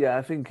for,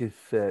 I think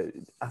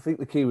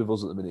the key with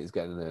us at the minute is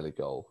getting an early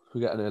goal. If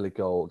we get an early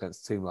goal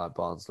against a team like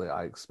Barnsley,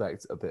 I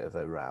expect a bit of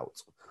a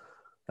rout.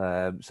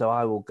 So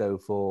I will go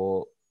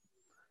for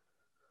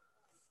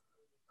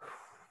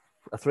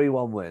a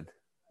 3-1 win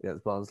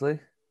against Barnsley.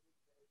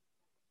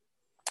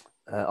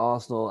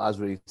 Arsenal, as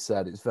we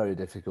said, it's very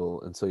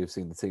difficult until you've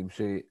seen the team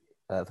sheet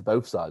for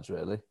both sides,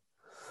 really.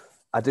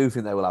 I do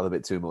think they will have a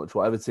bit too much.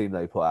 Whatever team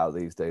they put out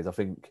these days, I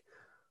think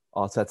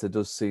Arteta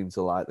does seem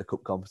to like the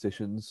cup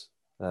competitions.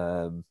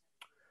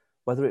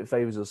 Whether it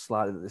favours us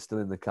slightly that they're still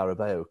in the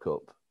Carabao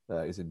Cup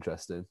is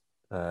interesting.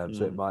 So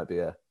it might be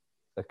a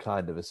a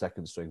kind of a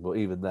second string. But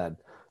even then,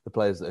 the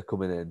players that are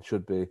coming in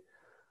should be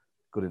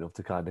good enough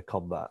to kind of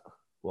combat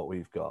what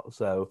we've got.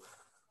 So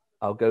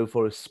I'll go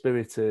for a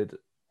spirited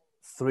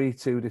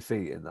 3-2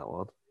 defeat in that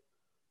one.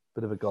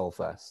 Bit of a goal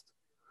fest.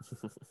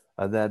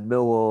 And then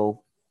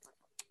Millwall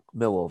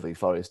v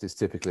Forest is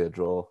typically a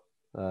draw.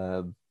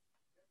 But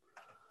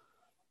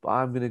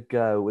I'm going to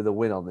go with a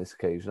win on this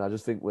occasion. I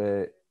just think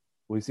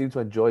we seem to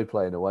enjoy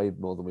playing away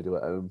more than we do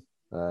at home.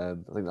 I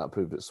think that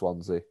proved at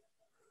Swansea.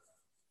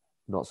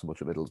 Not so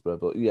much at Middlesbrough,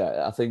 but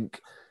yeah, I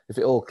think if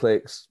it all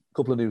clicks, a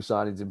couple of new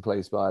signings in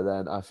place by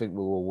then, I think we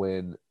will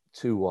win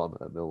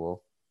 2-1 at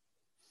Millwall.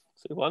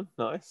 2-1,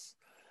 nice.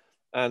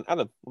 And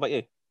Adam, what about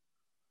you?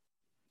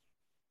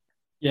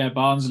 Yeah,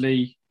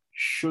 Barnsley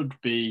should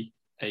be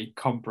a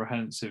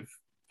comprehensive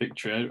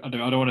victory. I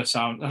don't want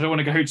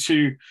to go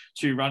too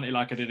ranty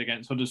like I did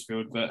against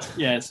Huddersfield, but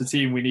yeah, it's a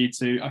team we need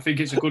to. I think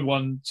it's a good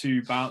one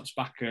to bounce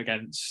back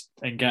against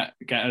and get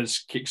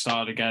us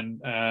kick-started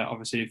again.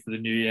 Obviously for the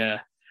new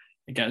year,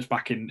 and get us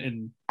back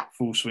in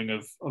full swing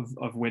of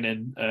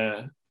winning.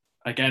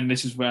 Again,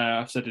 this is where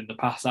I've said in the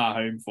past our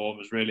home form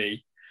has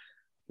really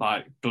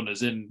done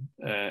us in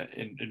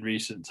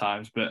recent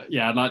times. But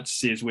yeah, I'd like to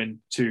see us win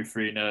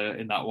 2-3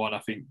 in that one. I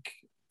think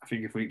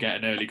if we get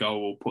an early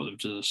goal, we'll put them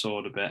to the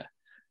sword a bit.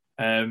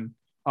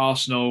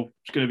 Arsenal,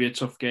 it's going to be a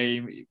tough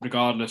game,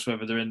 regardless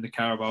whether they're in the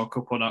Carabao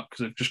Cup or not,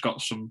 because they've just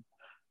got some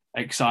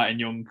exciting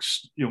young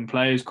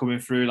players coming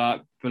through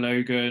like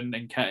Balogun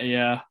and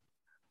Nketiah.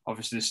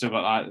 Obviously, they've still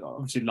got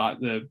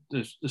the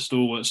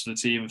stalwarts of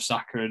the team of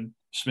Saka and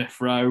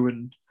Smith Rowe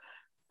and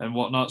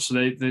whatnot. So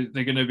they're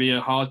going to be a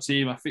hard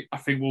team. I think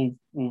we'll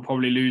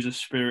probably lose a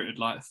spirited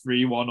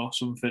 3-1 or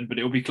something, but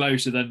it'll be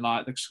closer than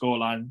the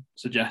scoreline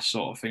suggests,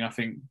 sort of thing. I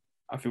think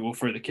we'll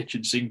throw the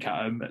kitchen sink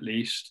at them at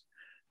least.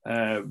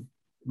 I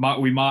know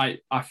we've not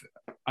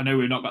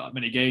got that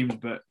many games,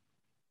 but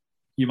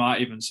you might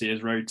even see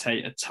us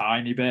rotate a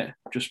tiny bit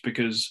just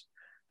because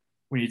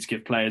we need to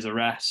give players a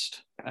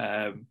rest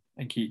and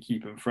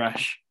keep them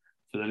fresh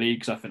for the league,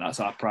 because I think that's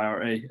our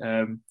priority.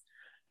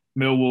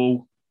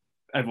 Millwall,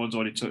 everyone's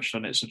already touched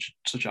on it.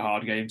 Such a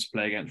hard game to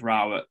play against.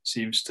 Rowett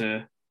seems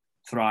to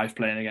thrive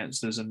playing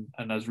against us, and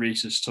as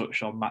Reece has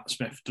touched on, Matt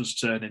Smith does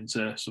turn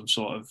into some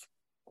sort of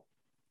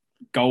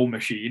goal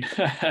machine.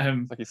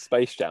 Like his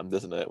Space Jam,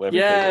 doesn't it?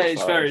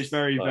 It's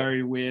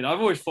very weird. I've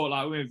always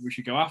thought maybe we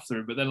should go after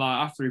him, but then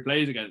after he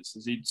plays against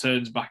us, he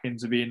turns back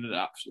into being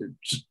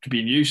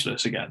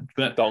useless again.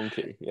 But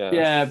donkey, yeah.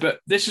 Yeah,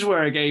 but this is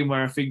where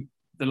I think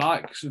the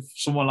likes of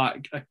someone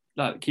like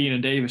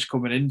Keenan Davis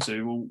coming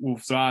into will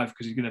thrive,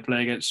 because he's going to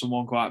play against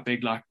someone quite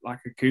big like a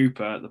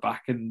Cooper at the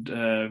back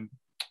and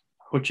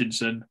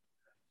Hutchinson.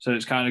 So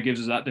it kind of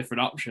gives us that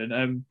different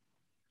option.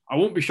 I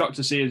won't be shocked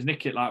to see us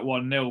nick it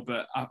 1-0,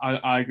 but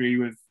I agree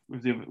with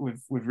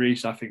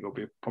Reece. I think it'll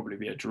probably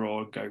be a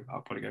draw and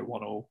I'll probably go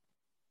 1-1.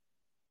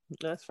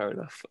 That's fair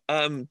enough.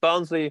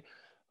 Barnsley,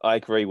 I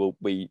agree.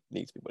 We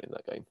need to be winning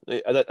that game.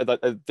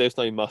 There's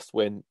no must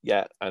win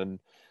yet, and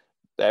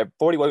there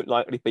probably won't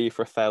likely be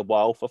for a fair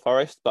while for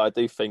Forest. But I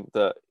do think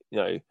that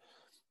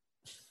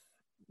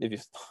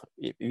if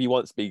you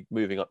want to be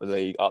moving up the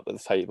league, up the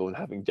table, and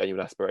having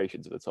genuine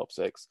aspirations of the top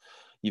six,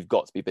 you've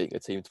got to be beating a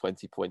team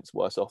 20 points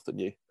worse off than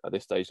you at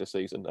this stage of the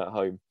season at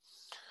home.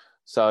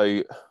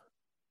 So,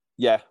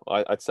 yeah,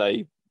 I'd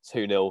say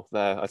 2-0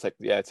 there. I'd say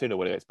 2-0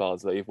 win against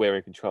Barnsley. If we're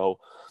in control,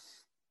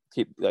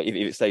 if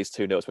it stays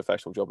 2-0, it's a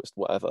professional job. It's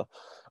whatever.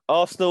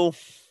 Arsenal,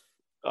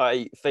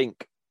 I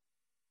think,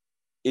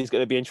 is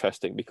going to be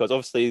interesting, because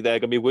obviously they're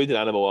going to be a wounded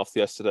animal after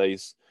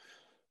yesterday's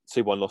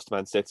 2-1 loss to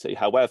Man City.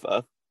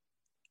 However,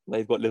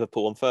 they've got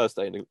Liverpool on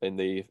Thursday in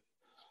the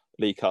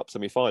League Cup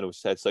semi-finals,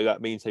 so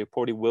that means they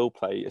probably will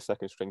play a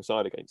second string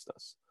side against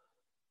us.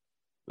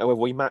 Now, whether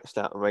we match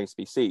that remains to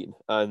be seen.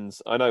 And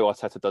I know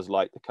Arteta does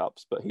like the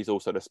Cups, but he's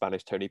also the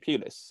Spanish Tony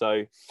Pulis.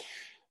 So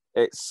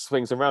it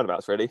swings and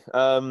roundabouts, really.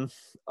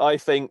 I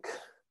think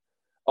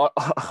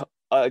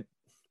I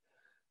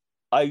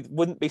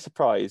wouldn't be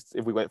surprised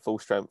if we went full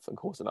strength and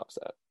caused an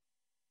upset.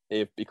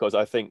 Because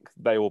I think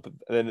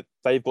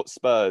they've got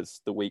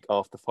Spurs the week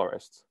after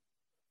Forest.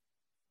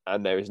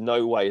 And there is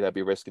no way they'll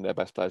be risking their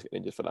best players getting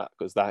injured for that,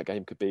 because that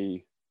game could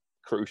be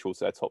crucial to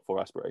their top four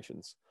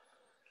aspirations.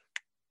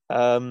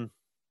 I'm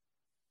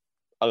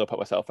going to put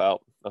myself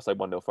out. I'll say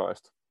 1-0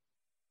 Forest.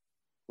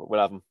 We'll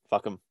have them.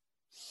 Fuck them.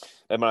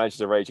 Their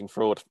managers are raging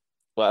fraud.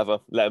 Whatever.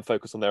 Let them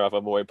focus on their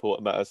other more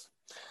important matters.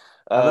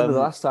 I remember the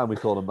last time we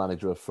called a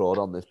manager a fraud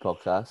on this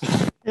podcast.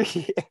 Do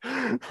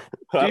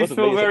you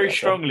feel very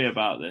strongly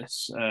about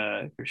this,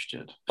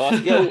 Christian? I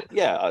do.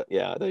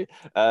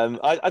 I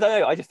don't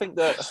know. I just think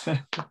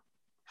that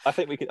I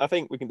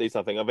think we can do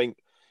something. I think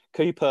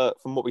Cooper,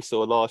 from what we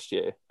saw last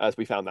year, as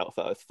we found out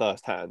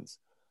first hand,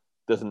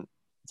 doesn't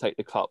take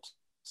the cups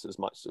as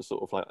much as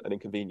sort of like an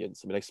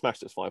inconvenience. I mean, they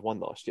smashed us 5-1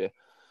 last year.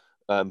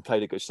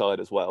 Played a good side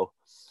as well.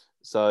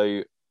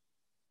 So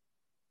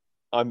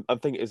I'm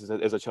thinking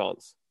there's a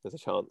chance there's a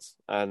chance.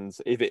 And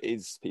if it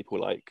is people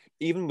like,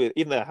 even they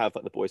have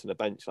like the boys on the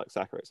bench like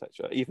Saka,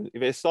 etc. Even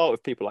if it start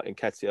with people like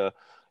Nketiah,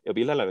 it'll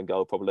be Leno in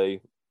goal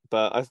probably.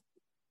 But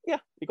you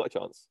got a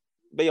chance.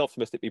 Be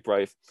optimistic, be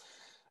brave.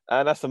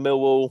 And as for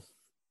Millwall,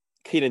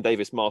 Keenan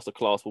Davis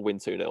masterclass will win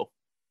 2-0.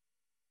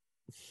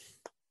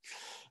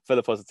 Full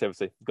of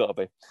positivity, gotta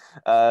be.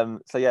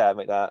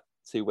 Make that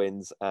 2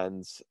 wins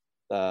and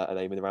an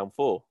aim in round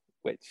 4.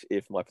 Which,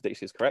 if my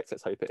prediction is correct,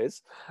 let's hope it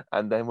is.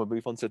 And then we'll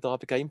move on to the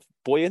Derby game.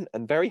 Buoyant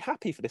and very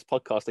happy for this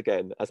podcast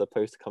again, as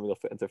opposed to coming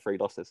off it into 3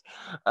 losses.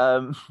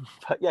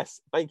 But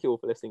yes, thank you all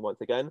for listening once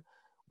again.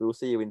 We will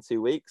see you in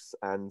 2 weeks,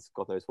 and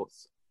God knows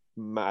what's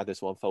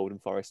madness will unfold in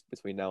Forest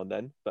between now and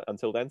then. But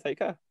until then, take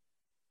care.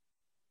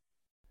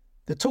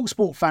 The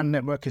TalkSport Fan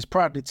Network is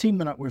proudly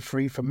teaming up with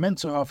Free for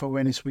Mental Health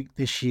Awareness Week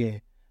this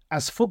year.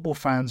 As football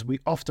fans, we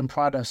often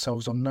pride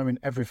ourselves on knowing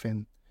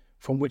everything,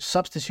 from which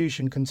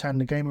substitution can turn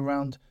the game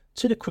around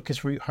to the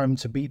quickest route home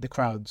to beat the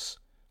crowds.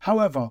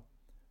 However,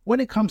 when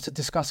it comes to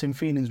discussing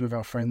feelings with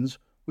our friends,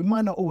 we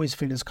might not always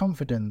feel as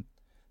confident.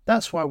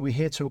 That's why we're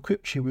here to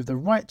equip you with the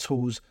right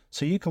tools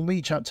so you can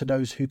reach out to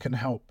those who can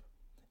help.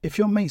 If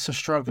your mates are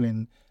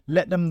struggling,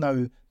 let them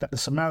know that the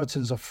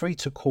Samaritans are free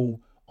to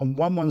call on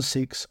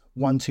 116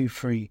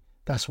 123.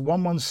 That's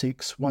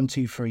 116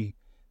 123.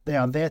 They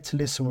are there to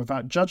listen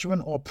without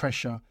judgment or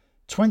pressure,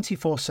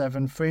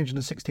 24/7,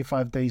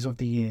 365 days of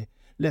the year.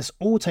 Let's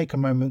all take a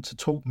moment to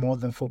talk more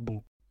than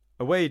football.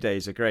 Away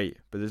days are great,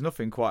 but there's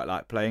nothing quite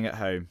like playing at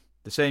home.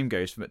 The same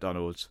goes for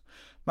McDonald's.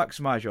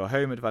 Maximise your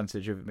home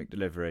advantage with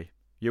McDelivery.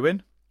 You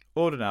win?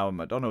 Order now on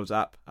McDonald's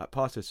app at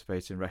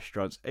participating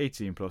restaurants.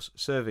 18+,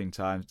 serving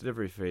times,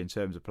 delivery fee and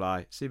terms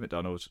apply. See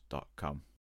mcdonalds.com.